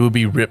 they would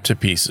be ripped to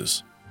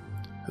pieces.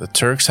 The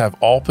Turks have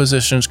all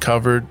positions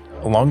covered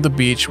along the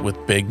beach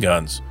with big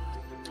guns.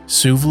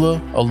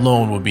 Suvla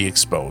alone would be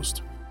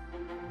exposed.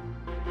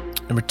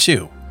 Number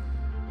 2,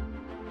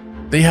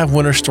 they have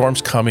winter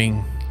storms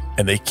coming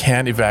and they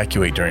can't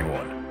evacuate during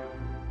one.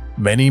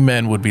 Many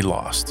men would be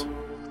lost.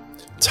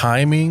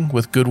 Timing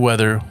with good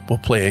weather will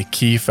play a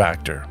key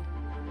factor.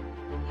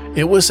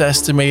 It was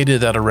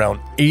estimated that around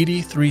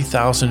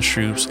 83,000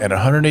 troops and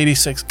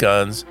 186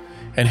 guns,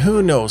 and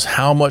who knows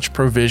how much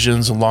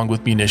provisions along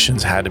with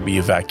munitions had to be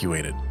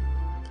evacuated.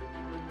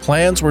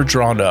 Plans were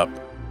drawn up,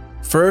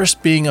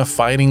 first being a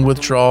fighting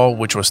withdrawal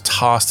which was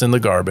tossed in the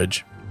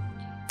garbage.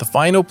 The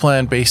final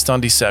plan, based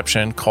on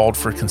deception, called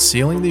for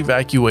concealing the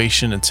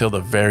evacuation until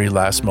the very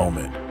last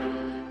moment.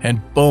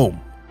 And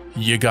boom,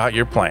 you got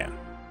your plan.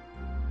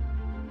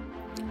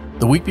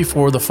 The week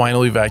before the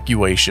final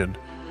evacuation,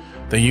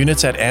 the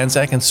units at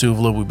Anzac and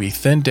Suvla would be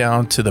thinned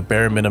down to the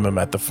bare minimum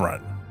at the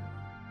front.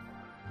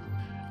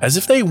 As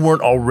if they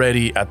weren't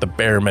already at the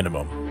bare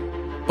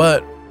minimum,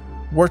 but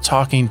we're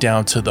talking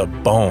down to the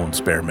bones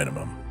bare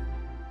minimum.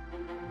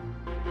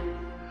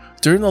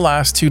 During the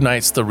last 2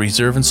 nights, the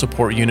reserve and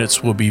support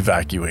units will be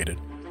evacuated.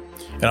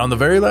 And on the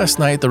very last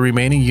night, the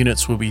remaining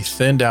units will be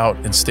thinned out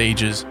in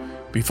stages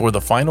before the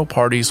final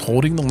parties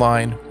holding the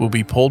line will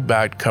be pulled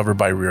back, covered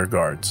by rear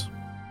guards.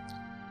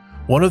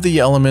 One of the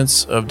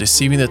elements of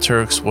deceiving the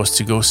Turks was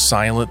to go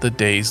silent the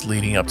days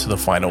leading up to the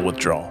final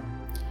withdrawal.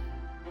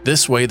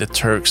 This way, the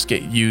Turks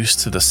get used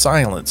to the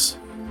silence,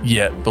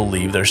 yet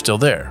believe they're still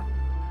there.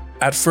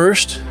 At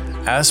first,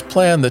 as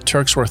planned, the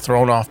Turks were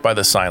thrown off by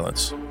the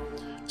silence.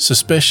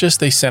 Suspicious,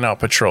 they sent out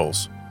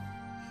patrols.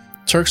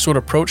 Turks would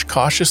approach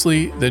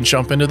cautiously, then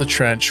jump into the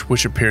trench,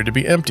 which appeared to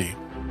be empty.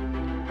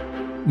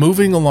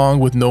 Moving along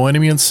with no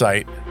enemy in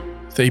sight,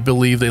 they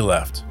believed they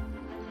left.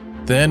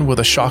 Then, with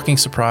a shocking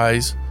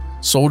surprise,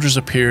 soldiers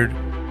appeared,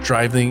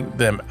 driving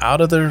them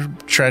out of their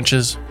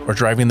trenches or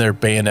driving their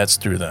bayonets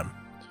through them.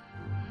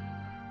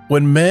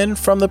 When men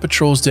from the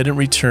patrols didn't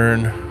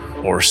return,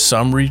 or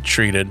some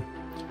retreated,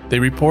 they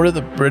reported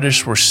the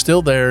British were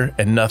still there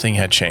and nothing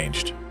had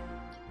changed.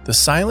 The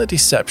silent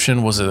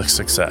deception was a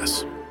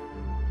success.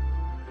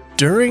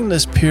 During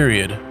this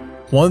period,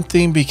 one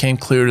theme became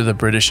clear to the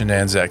British and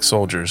Anzac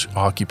soldiers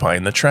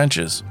occupying the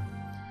trenches.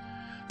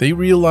 They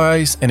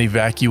realized an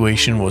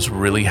evacuation was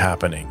really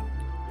happening,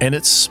 and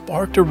it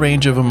sparked a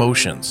range of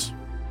emotions.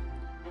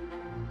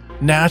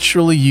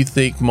 Naturally, you'd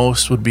think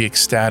most would be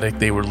ecstatic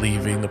they were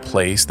leaving the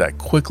place that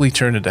quickly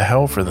turned into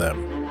hell for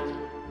them.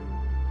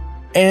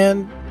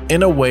 And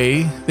in a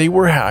way, they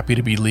were happy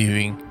to be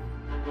leaving,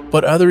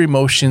 but other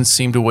emotions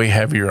seemed to weigh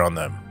heavier on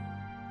them.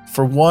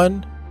 For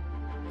one,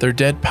 their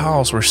dead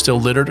pals were still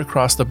littered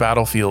across the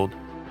battlefield,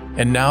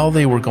 and now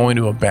they were going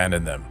to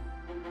abandon them.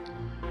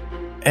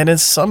 And in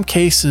some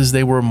cases,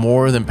 they were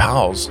more than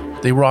pals.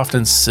 They were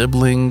often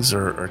siblings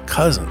or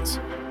cousins.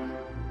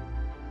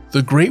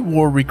 The Great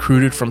War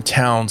recruited from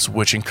towns,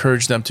 which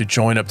encouraged them to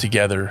join up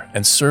together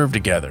and serve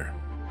together.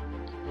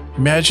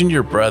 Imagine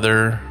your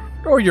brother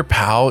or your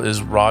pal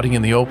is rotting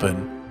in the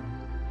open,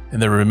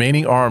 and the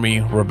remaining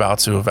army were about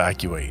to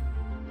evacuate.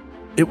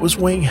 It was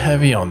weighing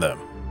heavy on them.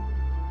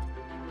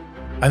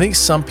 I think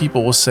some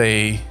people will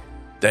say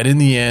that in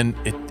the end,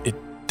 it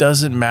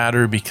doesn't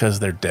matter because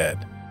they're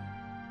dead.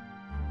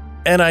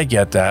 And I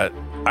get that.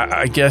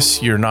 I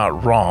guess you're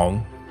not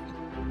wrong.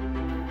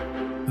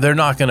 They're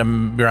not going to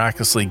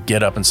miraculously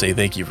get up and say,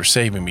 "Thank you for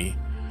saving me."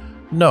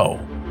 No,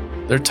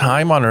 their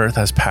time on Earth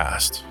has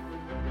passed.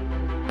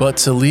 But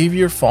to leave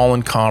your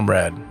fallen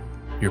comrade,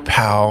 your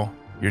pal,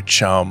 your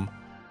chum,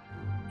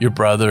 your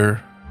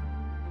brother,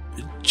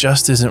 it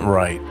just isn't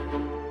right.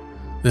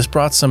 This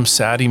brought some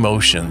sad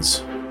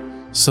emotions.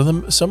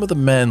 So some of the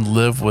men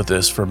lived with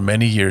this for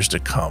many years to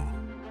come.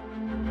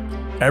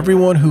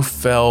 Everyone who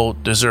fell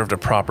deserved a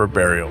proper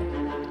burial,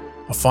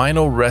 a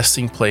final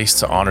resting place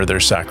to honor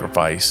their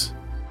sacrifice.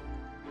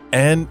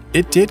 And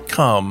it did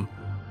come.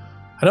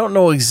 I don't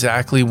know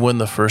exactly when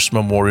the first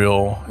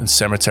memorial and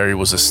cemetery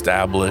was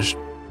established,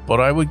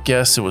 but I would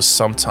guess it was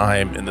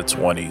sometime in the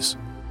 20s.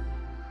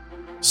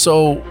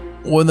 So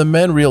when the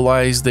men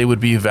realized they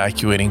would be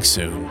evacuating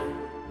soon,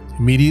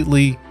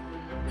 immediately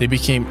they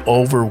became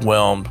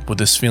overwhelmed with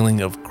this feeling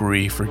of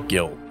grief or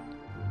guilt.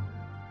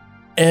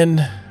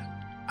 And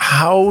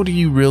how do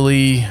you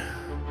really,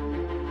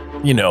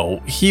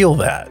 heal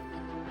that?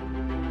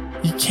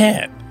 You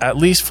can't, at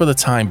least for the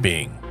time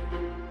being.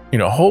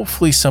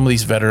 Hopefully some of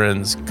these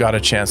veterans got a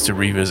chance to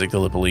revisit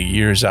Gallipoli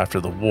years after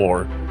the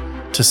war,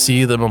 to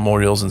see the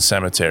memorials and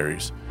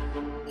cemeteries.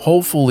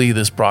 Hopefully,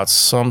 this brought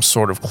some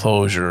sort of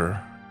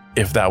closure,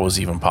 if that was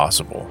even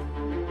possible.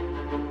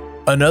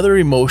 Another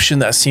emotion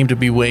that seemed to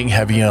be weighing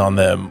heavy on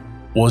them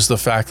was the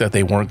fact that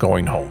they weren't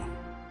going home.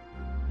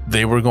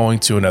 They were going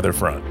to another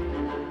front.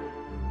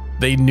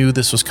 They knew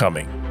this was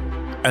coming,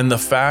 and the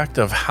fact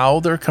of how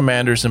their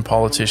commanders and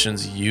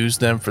politicians used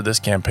them for this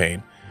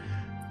campaign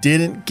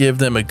didn't give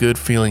them a good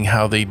feeling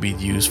how they'd be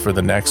used for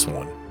the next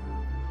one.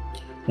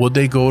 Would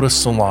they go to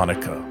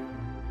Salonika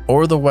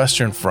or the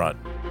Western Front?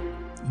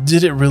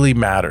 Did it really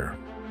matter?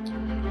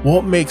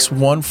 What makes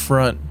one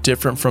front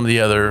different from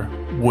the other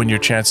when your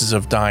chances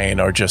of dying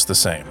are just the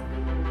same?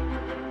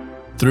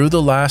 Through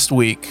the last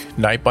week,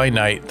 night by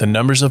night, the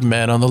numbers of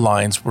men on the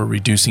lines were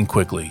reducing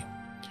quickly.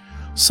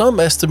 Some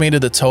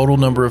estimated the total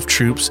number of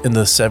troops in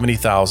the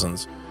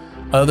 70,000s.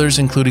 Others,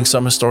 including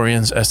some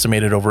historians,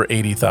 estimated over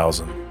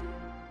 80,000.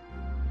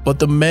 But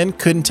the men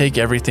couldn't take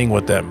everything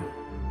with them.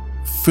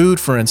 Food,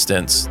 for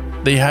instance,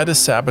 they had to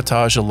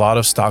sabotage a lot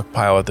of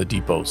stockpile at the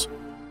depots.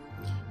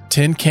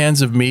 Tin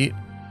cans of meat,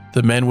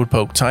 the men would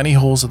poke tiny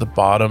holes at the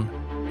bottom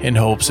in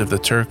hopes if the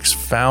Turks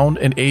found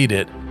and ate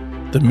it,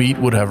 the meat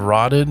would have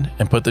rotted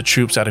and put the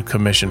troops out of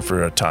commission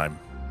for a time.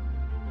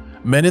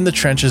 Men in the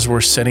trenches were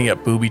setting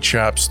up booby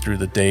traps through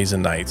the days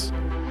and nights.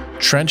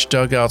 Trench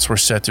dugouts were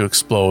set to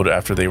explode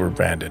after they were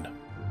abandoned.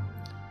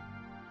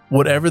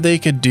 Whatever they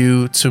could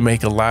do to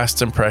make a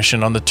last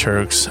impression on the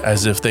Turks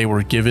as if they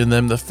were giving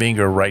them the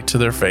finger right to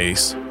their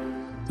face,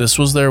 this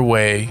was their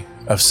way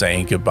of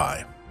saying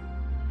goodbye.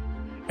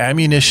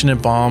 Ammunition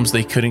and bombs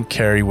they couldn't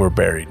carry were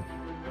buried.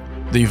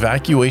 The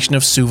evacuation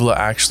of Suvla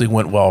actually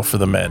went well for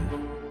the men.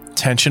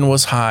 Tension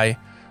was high,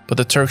 but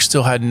the Turks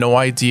still had no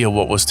idea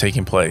what was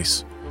taking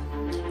place.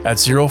 At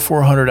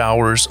 0400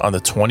 hours on the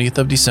 20th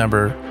of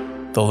December,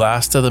 the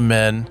last of the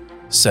men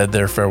said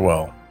their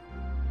farewell.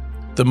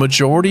 The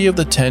majority of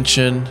the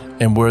tension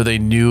and where they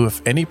knew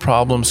if any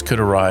problems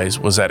could arise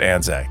was at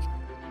Anzac,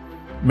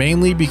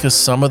 mainly because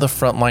some of the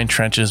frontline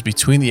trenches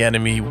between the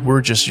enemy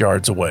were just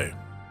yards away.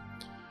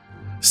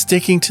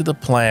 Sticking to the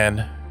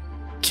plan,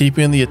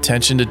 keeping the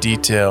attention to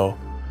detail,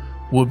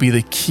 would be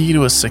the key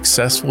to a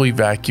successful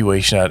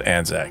evacuation at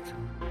Anzac.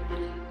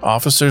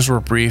 Officers were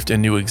briefed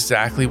and knew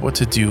exactly what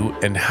to do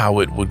and how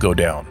it would go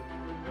down.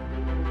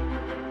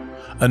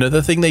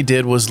 Another thing they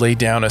did was lay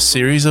down a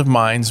series of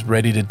mines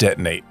ready to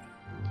detonate.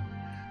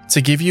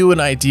 To give you an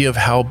idea of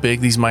how big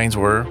these mines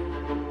were,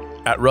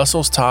 at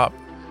Russell's Top,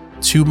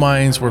 2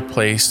 mines were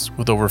placed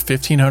with over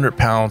 1,500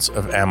 pounds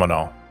of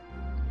ammonal.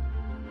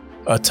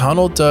 A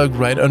tunnel dug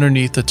right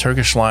underneath the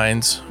Turkish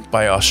lines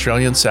by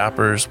Australian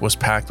sappers was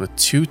packed with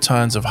 2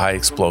 tons of high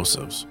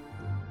explosives.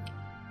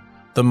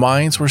 The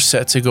mines were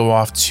set to go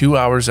off 2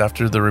 hours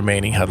after the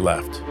remaining had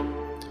left.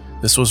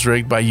 This was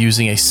rigged by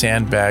using a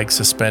sandbag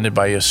suspended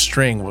by a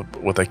string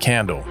with a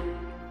candle.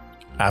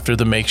 After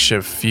the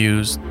makeshift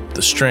fuse,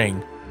 the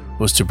string,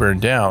 was to burn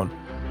down,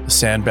 the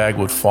sandbag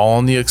would fall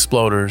on the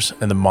exploders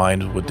and the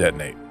mine would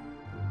detonate.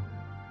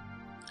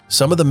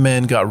 Some of the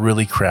men got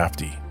really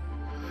crafty.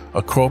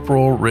 A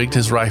corporal rigged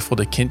his rifle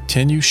to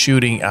continue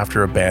shooting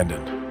after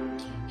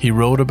abandoned. He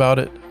wrote about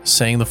it,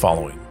 saying the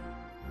following: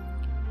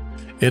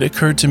 "It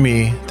occurred to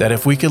me that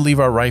if we could leave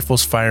our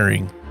rifles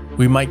firing,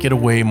 we might get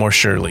away more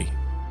surely.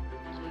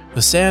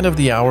 The sand of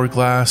the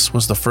hourglass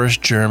was the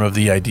first germ of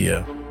the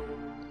idea.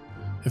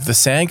 If the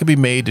sand could be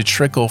made to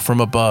trickle from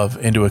above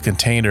into a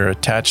container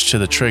attached to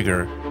the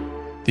trigger,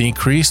 the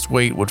increased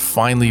weight would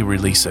finally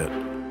release it.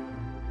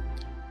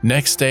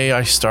 Next day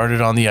I started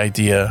on the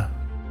idea,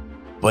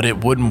 but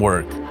it wouldn't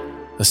work.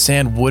 The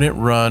sand wouldn't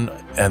run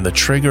and the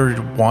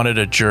trigger wanted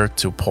a jerk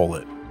to pull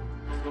it.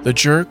 The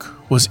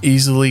jerk was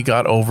easily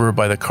got over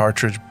by the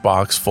cartridge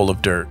box full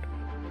of dirt,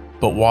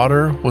 but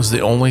water was the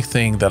only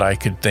thing that I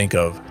could think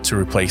of to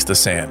replace the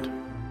sand."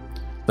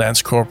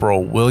 Lance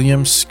Corporal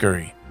William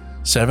Scurry,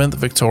 7th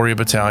Victoria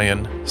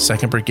Battalion,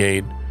 2nd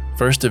Brigade,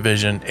 1st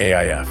Division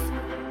AIF.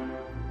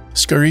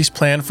 Scurry's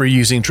plan for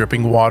using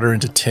dripping water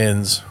into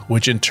tins,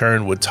 which in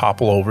turn would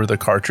topple over the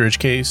cartridge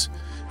case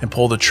and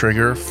pull the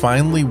trigger,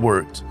 finally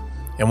worked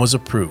and was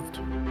approved.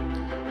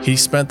 He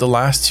spent the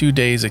last 2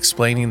 days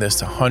explaining this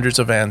to hundreds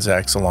of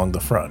Anzacs along the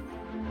front.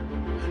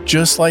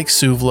 Just like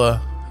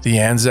Suvla, the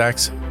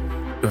Anzacs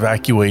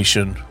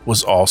evacuation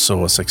was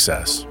also a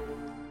success.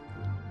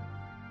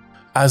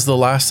 As the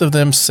last of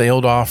them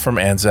sailed off from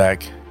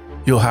Anzac,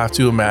 you'll have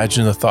to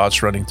imagine the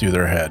thoughts running through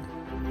their head,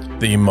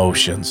 the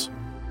emotions,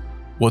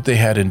 what they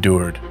had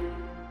endured,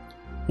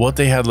 what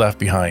they had left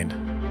behind,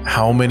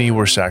 how many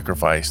were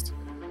sacrificed,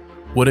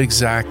 what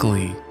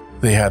exactly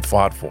they had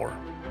fought for.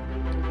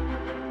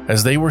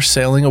 As they were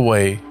sailing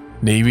away,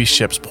 Navy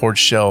ships poured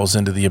shells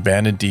into the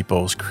abandoned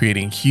depots,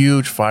 creating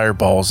huge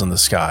fireballs in the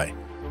sky.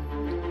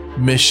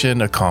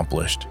 Mission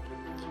accomplished.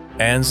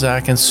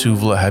 Anzac and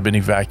Suvla had been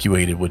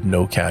evacuated with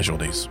no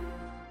casualties.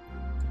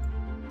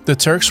 The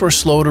Turks were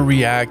slow to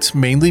react,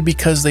 mainly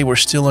because they were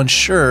still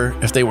unsure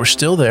if they were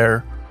still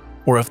there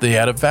or if they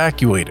had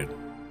evacuated.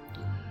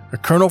 A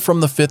colonel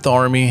from the 5th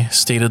Army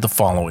stated the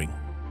following: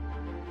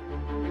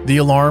 The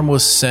alarm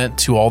was sent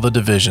to all the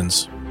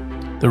divisions.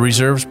 The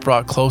reserves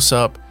brought close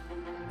up,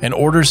 and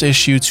orders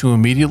issued to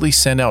immediately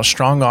send out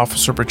strong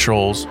officer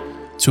patrols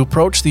to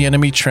approach the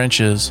enemy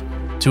trenches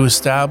to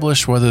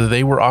establish whether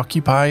they were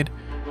occupied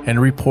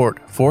and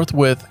report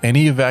forthwith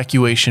any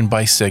evacuation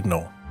by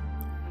signal.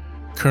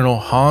 Colonel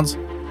Hans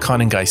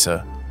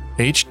Koninggeisse,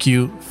 HQ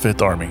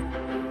 5th Army.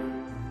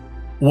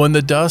 When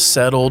the dust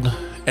settled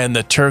and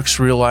the Turks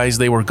realized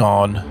they were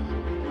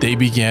gone, they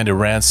began to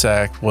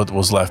ransack what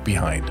was left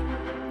behind.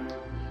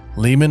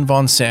 Lehman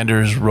von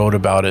Sanders wrote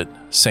about it,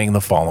 saying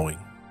the following: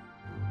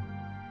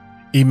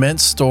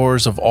 immense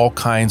stores of all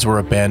kinds were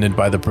abandoned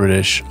by the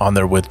British on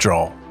their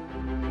withdrawal.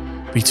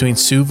 Between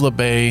Suvla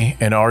Bay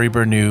and Ari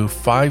Bernu,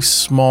 5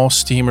 small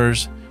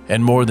steamers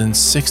and more than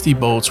 60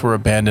 boats were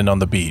abandoned on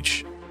the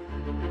beach.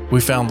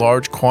 We found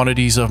large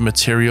quantities of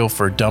material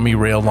for dummy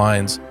rail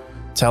lines,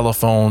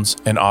 telephones,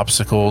 and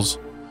obstacles,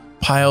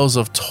 piles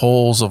of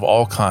tolls of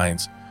all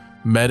kinds,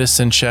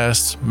 medicine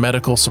chests,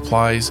 medical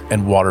supplies,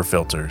 and water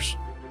filters.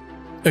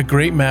 A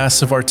great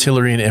mass of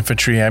artillery and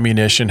infantry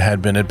ammunition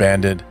had been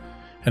abandoned,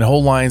 and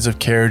whole lines of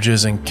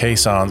carriages and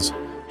caissons,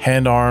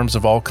 hand arms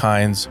of all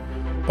kinds,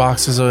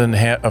 boxes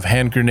of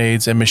hand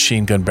grenades and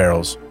machine gun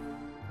barrels.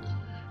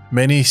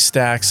 Many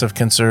stacks of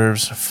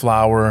conserves,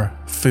 flour,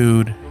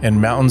 food,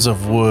 and mountains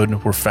of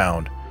wood were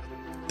found.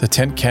 The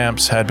tent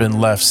camps had been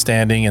left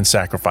standing and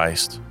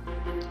sacrificed.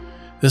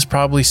 This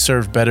probably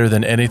served better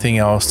than anything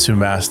else to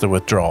mask the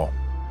withdrawal.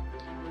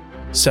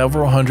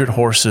 Several hundred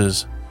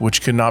horses,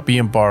 which could not be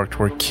embarked,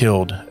 were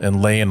killed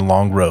and lay in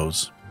long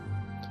rows.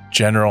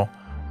 General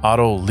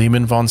Otto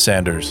Lehman von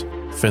Sanders,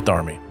 5th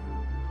Army.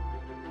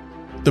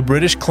 The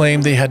British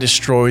claimed they had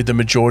destroyed the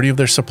majority of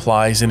their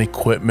supplies and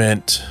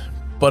equipment,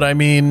 but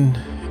in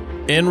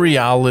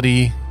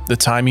reality, the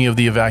timing of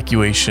the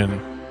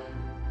evacuation,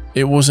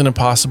 it was an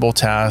impossible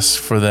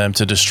task for them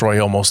to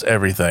destroy almost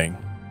everything.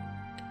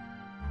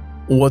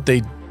 What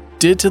they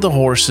did to the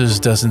horses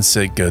doesn't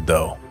sit good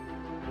though.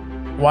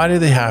 Why did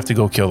they have to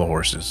go kill the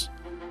horses?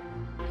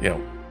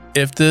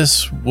 If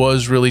this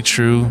was really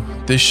true,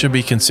 this should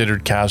be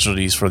considered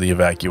casualties for the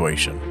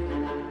evacuation.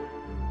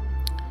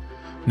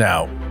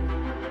 Now,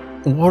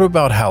 what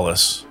about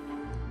Helles?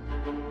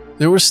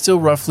 There were still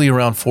roughly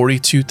around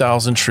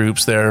 42,000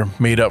 troops there,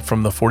 made up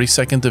from the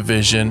 42nd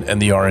Division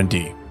and the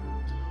R&D.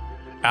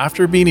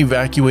 After being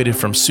evacuated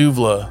from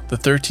Suvla, the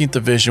 13th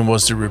Division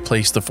was to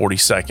replace the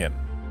 42nd.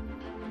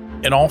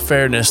 In all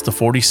fairness, the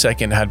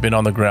 42nd had been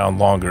on the ground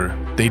longer.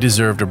 They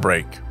deserved a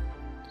break.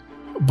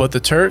 But the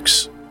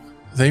Turks,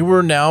 they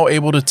were now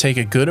able to take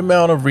a good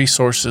amount of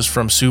resources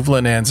from Suvla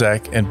and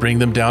Anzac and bring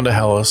them down to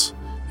Helles,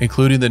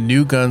 including the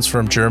new guns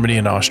from Germany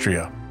and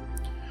Austria.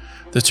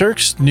 The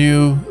Turks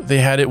knew they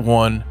had it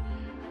won,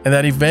 and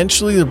that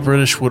eventually the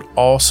British would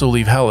also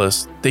leave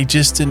Helles. They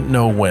just didn't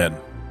know when.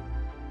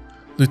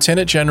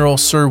 Lieutenant General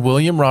Sir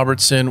William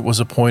Robertson was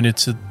appointed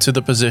to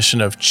the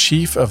position of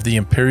Chief of the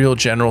Imperial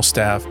General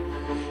Staff,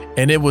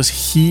 and it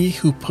was he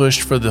who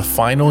pushed for the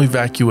final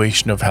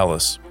evacuation of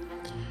Helles.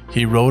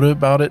 He wrote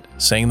about it,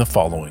 saying the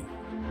following: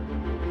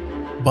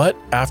 but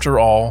after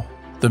all,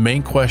 the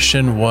main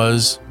question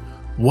was,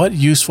 what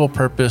useful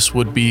purpose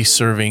would be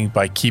serving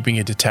by keeping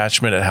a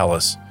detachment at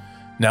Helles,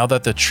 now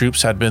that the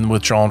troops had been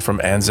withdrawn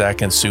from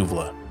Anzac and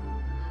Suvla?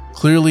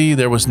 Clearly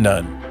there was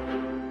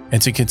none,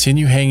 and to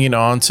continue hanging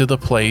on to the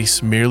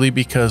place merely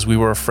because we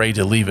were afraid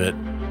to leave it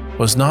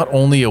was not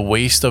only a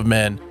waste of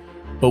men,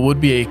 but would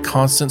be a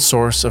constant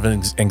source of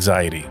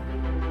anxiety.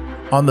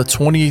 On the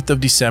 28th of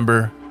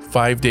December,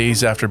 5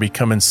 days after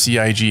becoming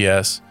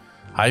CIGS,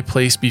 I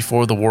placed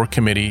before the War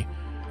Committee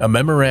a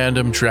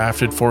memorandum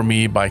drafted for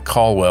me by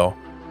Caldwell,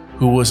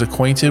 who was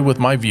acquainted with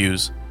my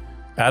views,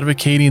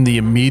 advocating the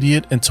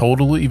immediate and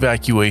total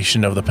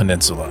evacuation of the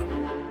peninsula.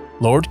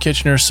 Lord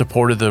Kitchener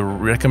supported the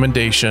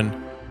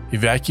recommendation,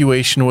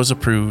 evacuation was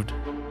approved,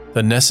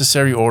 the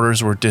necessary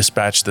orders were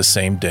dispatched the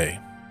same day.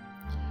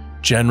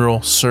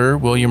 General Sir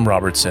William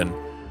Robertson,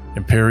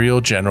 Imperial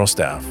General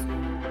Staff.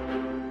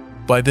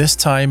 By this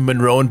time,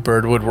 Monroe and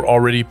Birdwood were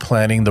already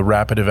planning the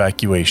rapid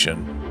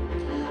evacuation.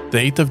 The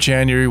 8th of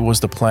January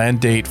was the planned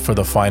date for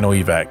the final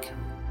evac.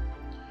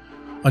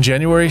 On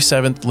January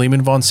 7th,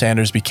 Lehman von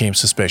Sanders became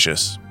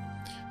suspicious.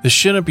 This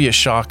shouldn't be a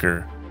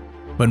shocker.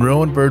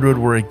 Monroe and Birdwood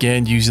were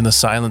again using the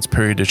silence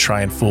period to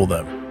try and fool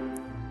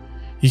them.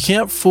 You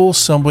can't fool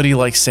somebody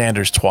like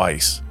Sanders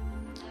twice.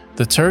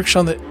 The Turks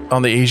on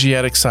the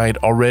Asiatic side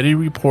already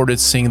reported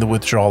seeing the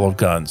withdrawal of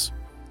guns.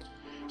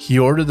 He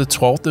ordered the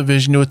 12th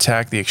Division to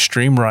attack the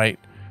extreme right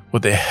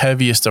with the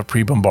heaviest of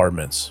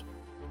pre-bombardments.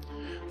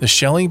 The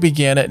shelling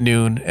began at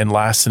noon and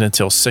lasted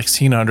until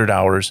 1600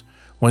 hours,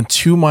 when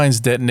 2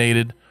 mines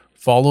detonated,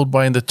 followed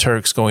by the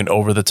Turks going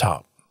over the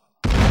top.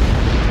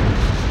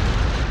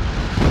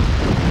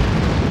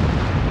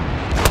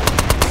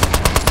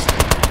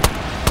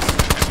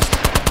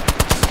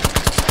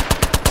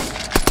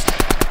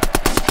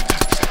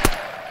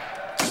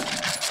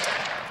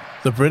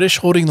 The British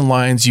holding the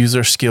lines used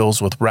their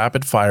skills with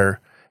rapid fire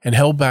and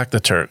held back the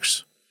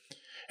Turks.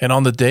 And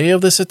on the day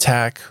of this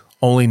attack,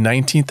 only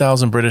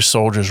 19,000 British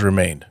soldiers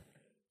remained.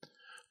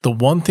 The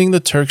one thing the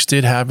Turks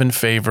did have in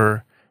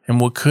favor,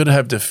 and what could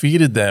have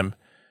defeated them,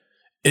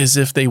 is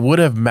if they would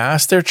have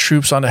massed their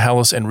troops onto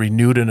Helles and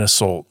renewed an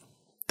assault.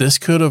 This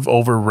could have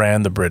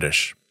overran the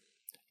British.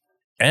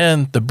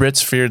 And the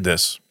Brits feared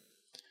this.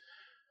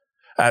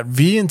 At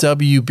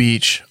V&W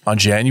Beach on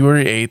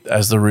January 8th,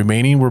 as the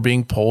remaining were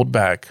being pulled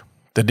back,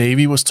 the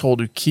Navy was told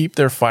to keep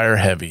their fire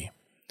heavy.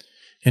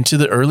 Into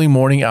the early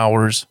morning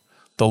hours,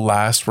 the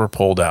last were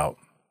pulled out.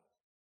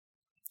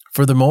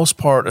 For the most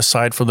part,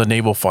 aside from the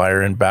naval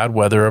fire and bad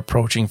weather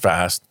approaching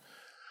fast,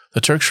 the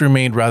Turks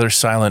remained rather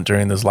silent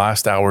during those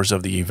last hours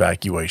of the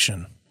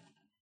evacuation.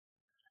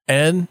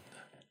 And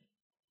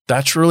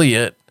that's really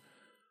it.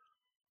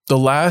 The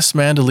last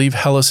man to leave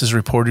Helles is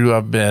reported to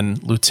have been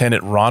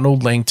Lieutenant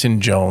Ronald Langton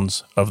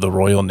Jones of the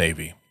Royal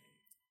Navy.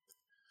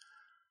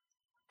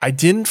 I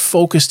didn't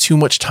focus too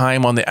much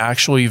time on the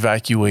actual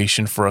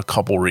evacuation for a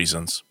couple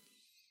reasons.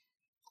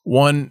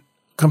 One,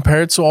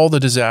 compared to all the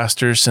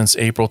disasters since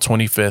April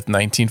 25th,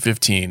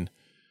 1915,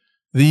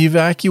 the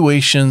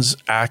evacuations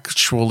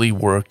actually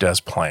worked as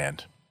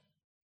planned.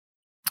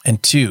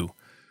 And two,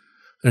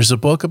 there's a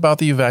book about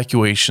the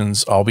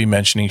evacuations I'll be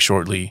mentioning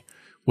shortly,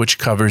 which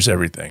covers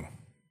everything.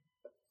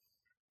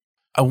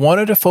 I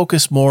wanted to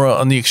focus more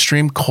on the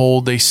extreme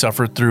cold they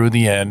suffered through in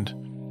the end,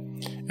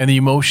 and the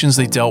emotions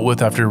they dealt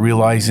with after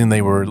realizing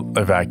they were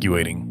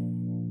evacuating.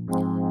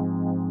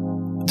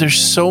 There's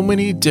so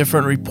many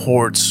different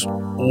reports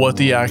what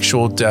the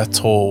actual death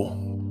toll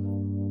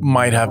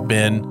might have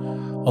been,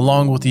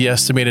 along with the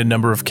estimated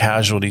number of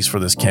casualties for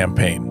this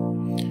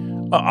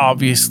campaign.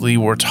 Obviously,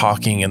 we're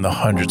talking in the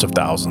hundreds of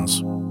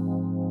thousands.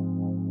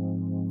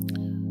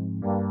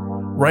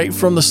 Right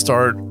from the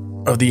start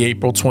of the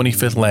April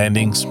 25th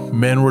landings,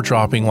 men were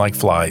dropping like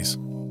flies.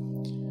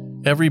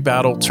 Every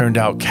battle turned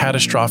out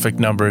catastrophic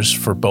numbers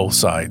for both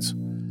sides.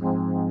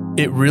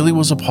 It really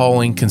was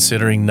appalling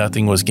considering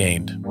nothing was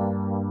gained.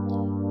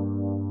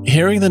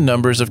 Hearing the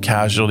numbers of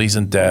casualties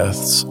and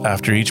deaths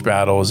after each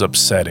battle is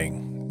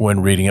upsetting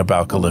when reading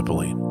about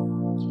Gallipoli.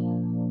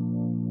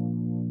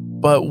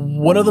 But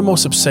one of the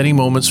most upsetting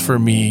moments for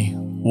me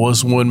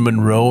was when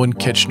Monroe and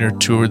Kitchener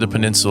toured the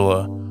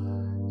peninsula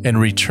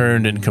and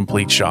returned in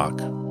complete shock.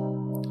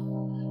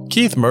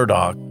 Keith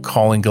Murdoch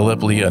calling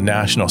Gallipoli a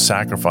national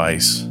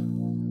sacrifice.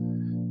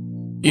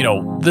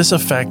 This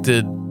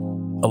affected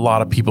a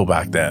lot of people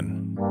back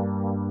then.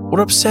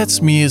 What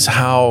upsets me is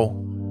how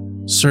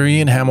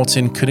Surrey and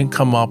Hamilton couldn't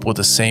come up with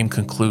the same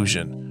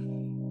conclusion.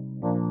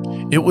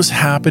 It was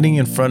happening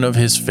in front of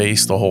his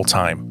face the whole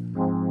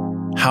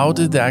time. How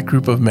did that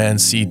group of men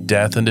see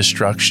death and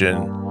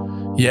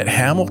destruction, yet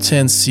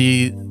Hamilton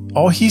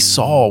all he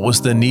saw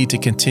was the need to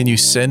continue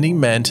sending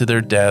men to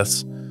their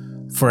deaths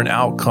for an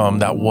outcome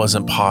that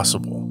wasn't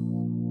possible?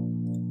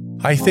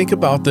 I think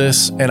about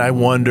this and I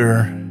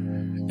wonder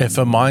if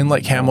a mind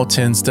like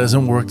Hamilton's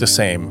doesn't work the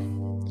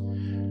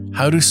same.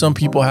 How do some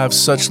people have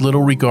such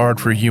little regard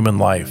for human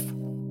life?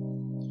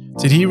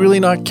 Did he really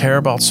not care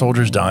about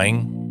soldiers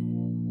dying?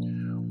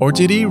 Or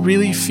did he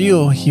really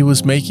feel he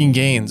was making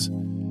gains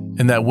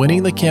and that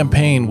winning the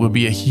campaign would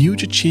be a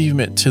huge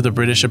achievement to the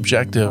British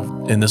objective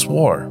in this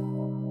war?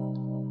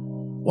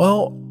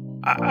 Well,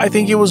 I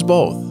think it was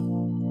both.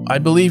 I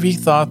believe he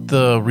thought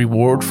the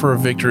reward for a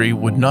victory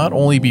would not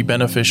only be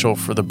beneficial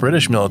for the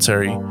British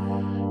military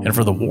and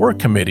for the war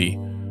committee,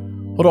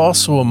 but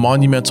also a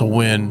monumental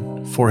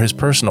win for his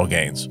personal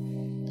gains.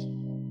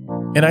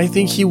 And I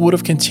think he would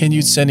have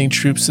continued sending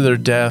troops to their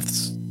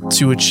deaths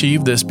to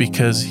achieve this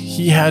because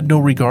he had no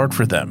regard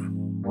for them.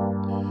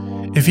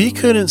 If he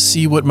couldn't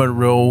see what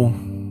Monroe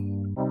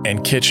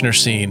and Kitchener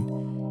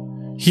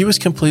seen, he was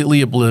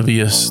completely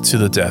oblivious to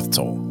the death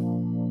toll.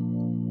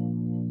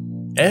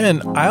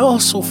 And I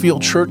also feel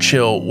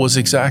Churchill was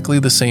exactly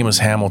the same as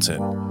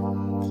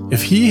Hamilton.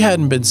 If he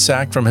hadn't been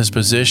sacked from his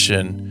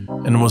position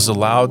and was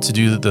allowed to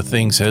do the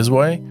things his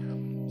way,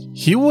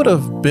 he would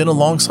have been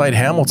alongside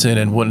Hamilton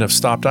and wouldn't have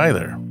stopped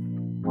either.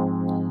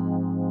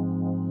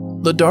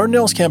 The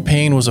Dardanelles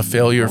campaign was a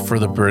failure for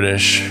the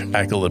British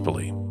at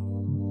Gallipoli,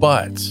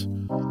 but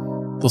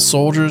the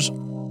soldiers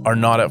are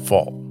not at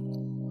fault.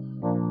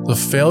 The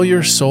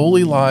failure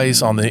solely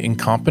lies on the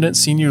incompetent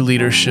senior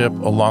leadership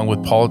along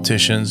with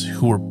politicians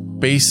who were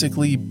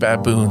basically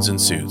baboons in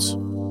suits.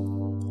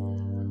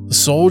 The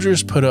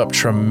soldiers put up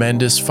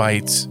tremendous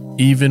fights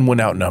even when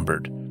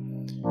outnumbered.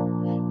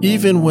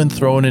 Even when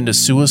thrown into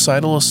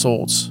suicidal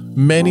assaults,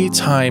 many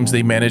times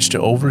they managed to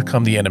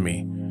overcome the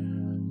enemy.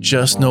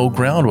 Just no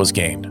ground was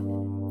gained.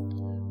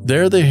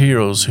 They're the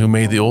heroes who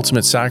made the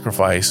ultimate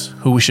sacrifice,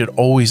 who we should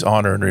always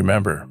honor and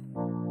remember.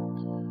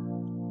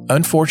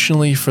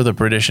 Unfortunately for the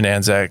British and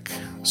Anzac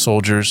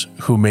soldiers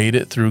who made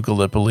it through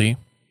Gallipoli,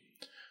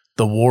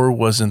 the war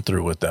wasn't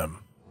through with them.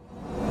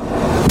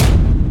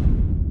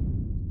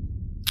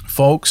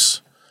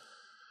 Folks,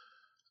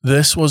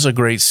 this was a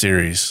great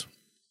series.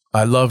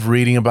 I love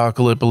reading about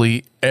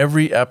Gallipoli.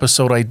 Every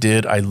episode I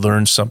did, I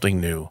learned something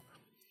new.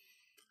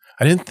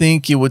 I didn't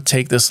think it would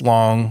take this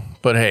long,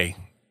 but hey,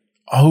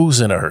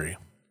 who's in a hurry?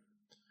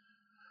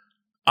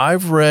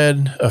 I've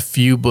read a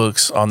few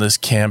books on this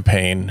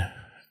campaign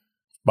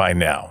by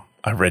now.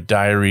 I've read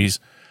diaries,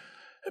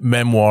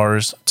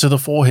 memoirs, to the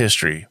full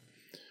history.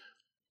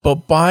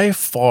 But by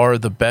far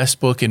the best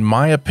book, in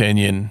my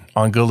opinion,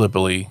 on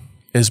Gallipoli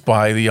is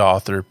by the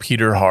author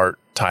Peter Hart,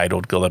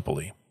 titled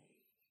Gallipoli.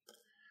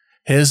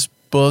 His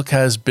book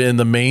has been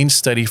the main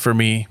study for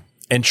me,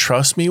 and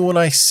trust me when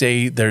I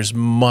say there's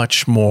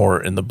much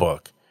more in the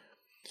book.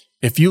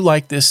 If you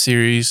like this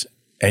series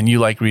and you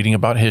like reading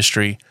about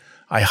history,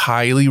 I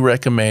highly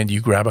recommend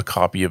you grab a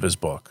copy of his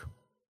book.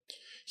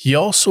 He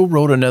also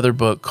wrote another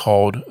book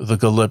called The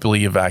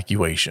Gallipoli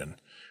Evacuation,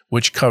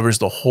 which covers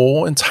the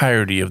whole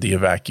entirety of the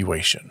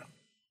evacuation.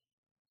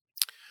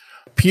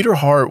 Peter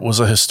Hart was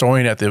a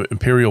historian at the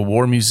Imperial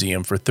War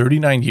Museum for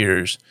 39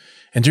 years,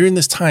 and during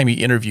this time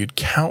he interviewed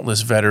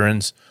countless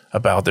veterans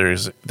about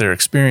their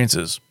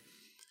experiences.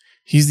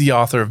 He's the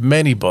author of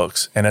many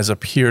books and has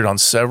appeared on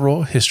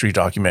several history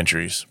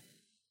documentaries.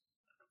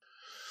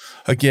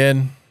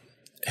 Again,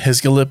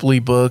 his Gallipoli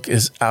book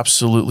is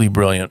absolutely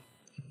brilliant.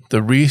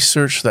 The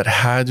research that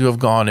had to have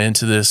gone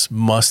into this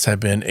must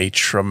have been a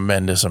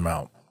tremendous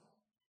amount.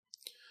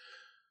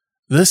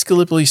 This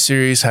Gallipoli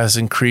series has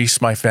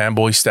increased my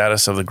fanboy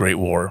status of the Great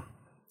War.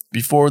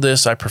 Before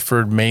this, I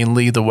preferred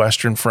mainly the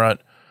Western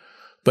Front,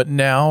 but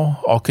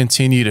now I'll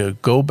continue to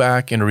go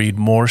back and read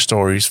more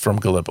stories from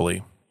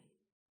Gallipoli.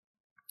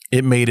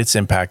 It made its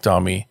impact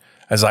on me,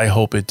 as I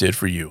hope it did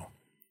for you.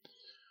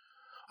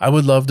 I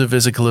would love to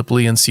visit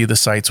Gallipoli and see the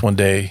sights one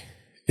day.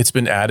 It's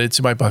been added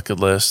to my bucket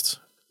list.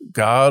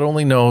 God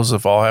only knows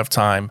if I'll have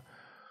time,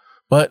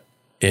 but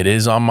it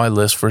is on my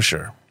list for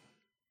sure.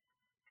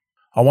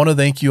 I want to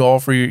thank you all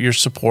for your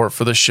support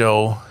for the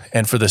show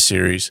and for the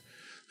series.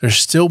 There's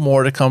still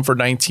more to come for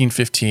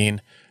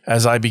 1915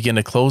 as I begin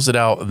to close it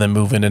out and then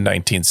move into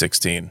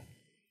 1916.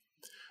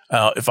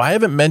 If I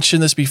haven't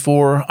mentioned this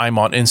before, I'm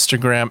on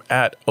Instagram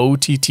at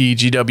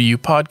OTTGW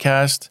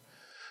Podcast,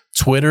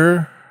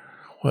 Twitter.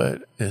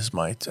 What is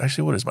my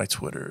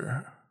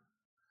Twitter?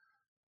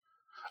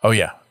 Oh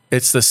yeah,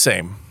 it's the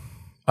same.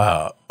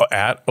 At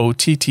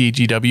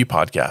OTTGW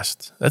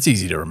Podcast. That's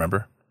easy to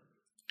remember.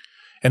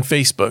 And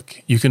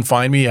Facebook, you can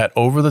find me at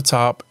Over the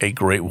Top, a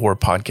Great War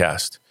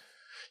Podcast.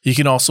 You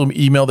can also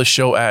email the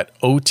show at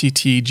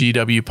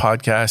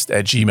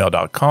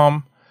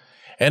ottgwpodcast@gmail.com.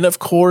 And of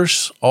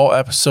course, all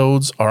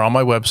episodes are on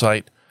my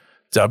website,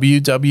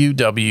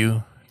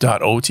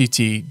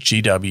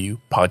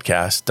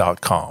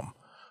 www.ottgwpodcast.com,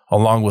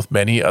 along with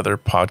many other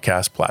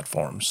podcast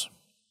platforms.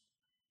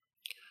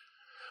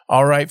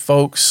 All right,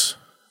 folks,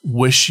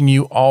 wishing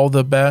you all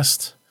the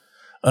best.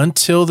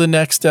 Until the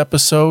next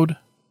episode,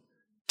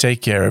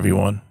 take care,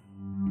 everyone.